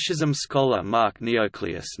 Fascism scholar Mark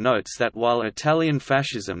Neocleus notes that while Italian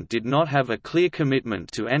fascism did not have a clear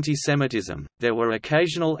commitment to antisemitism, there were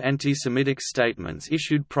occasional anti-Semitic statements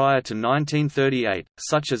issued prior to 1938,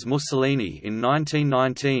 such as Mussolini in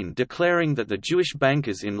 1919 declaring that the Jewish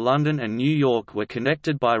bankers in London and New York were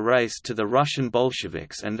connected by race to the Russian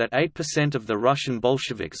Bolsheviks and that 8% of the Russian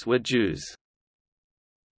Bolsheviks were Jews.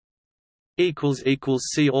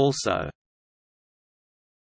 See also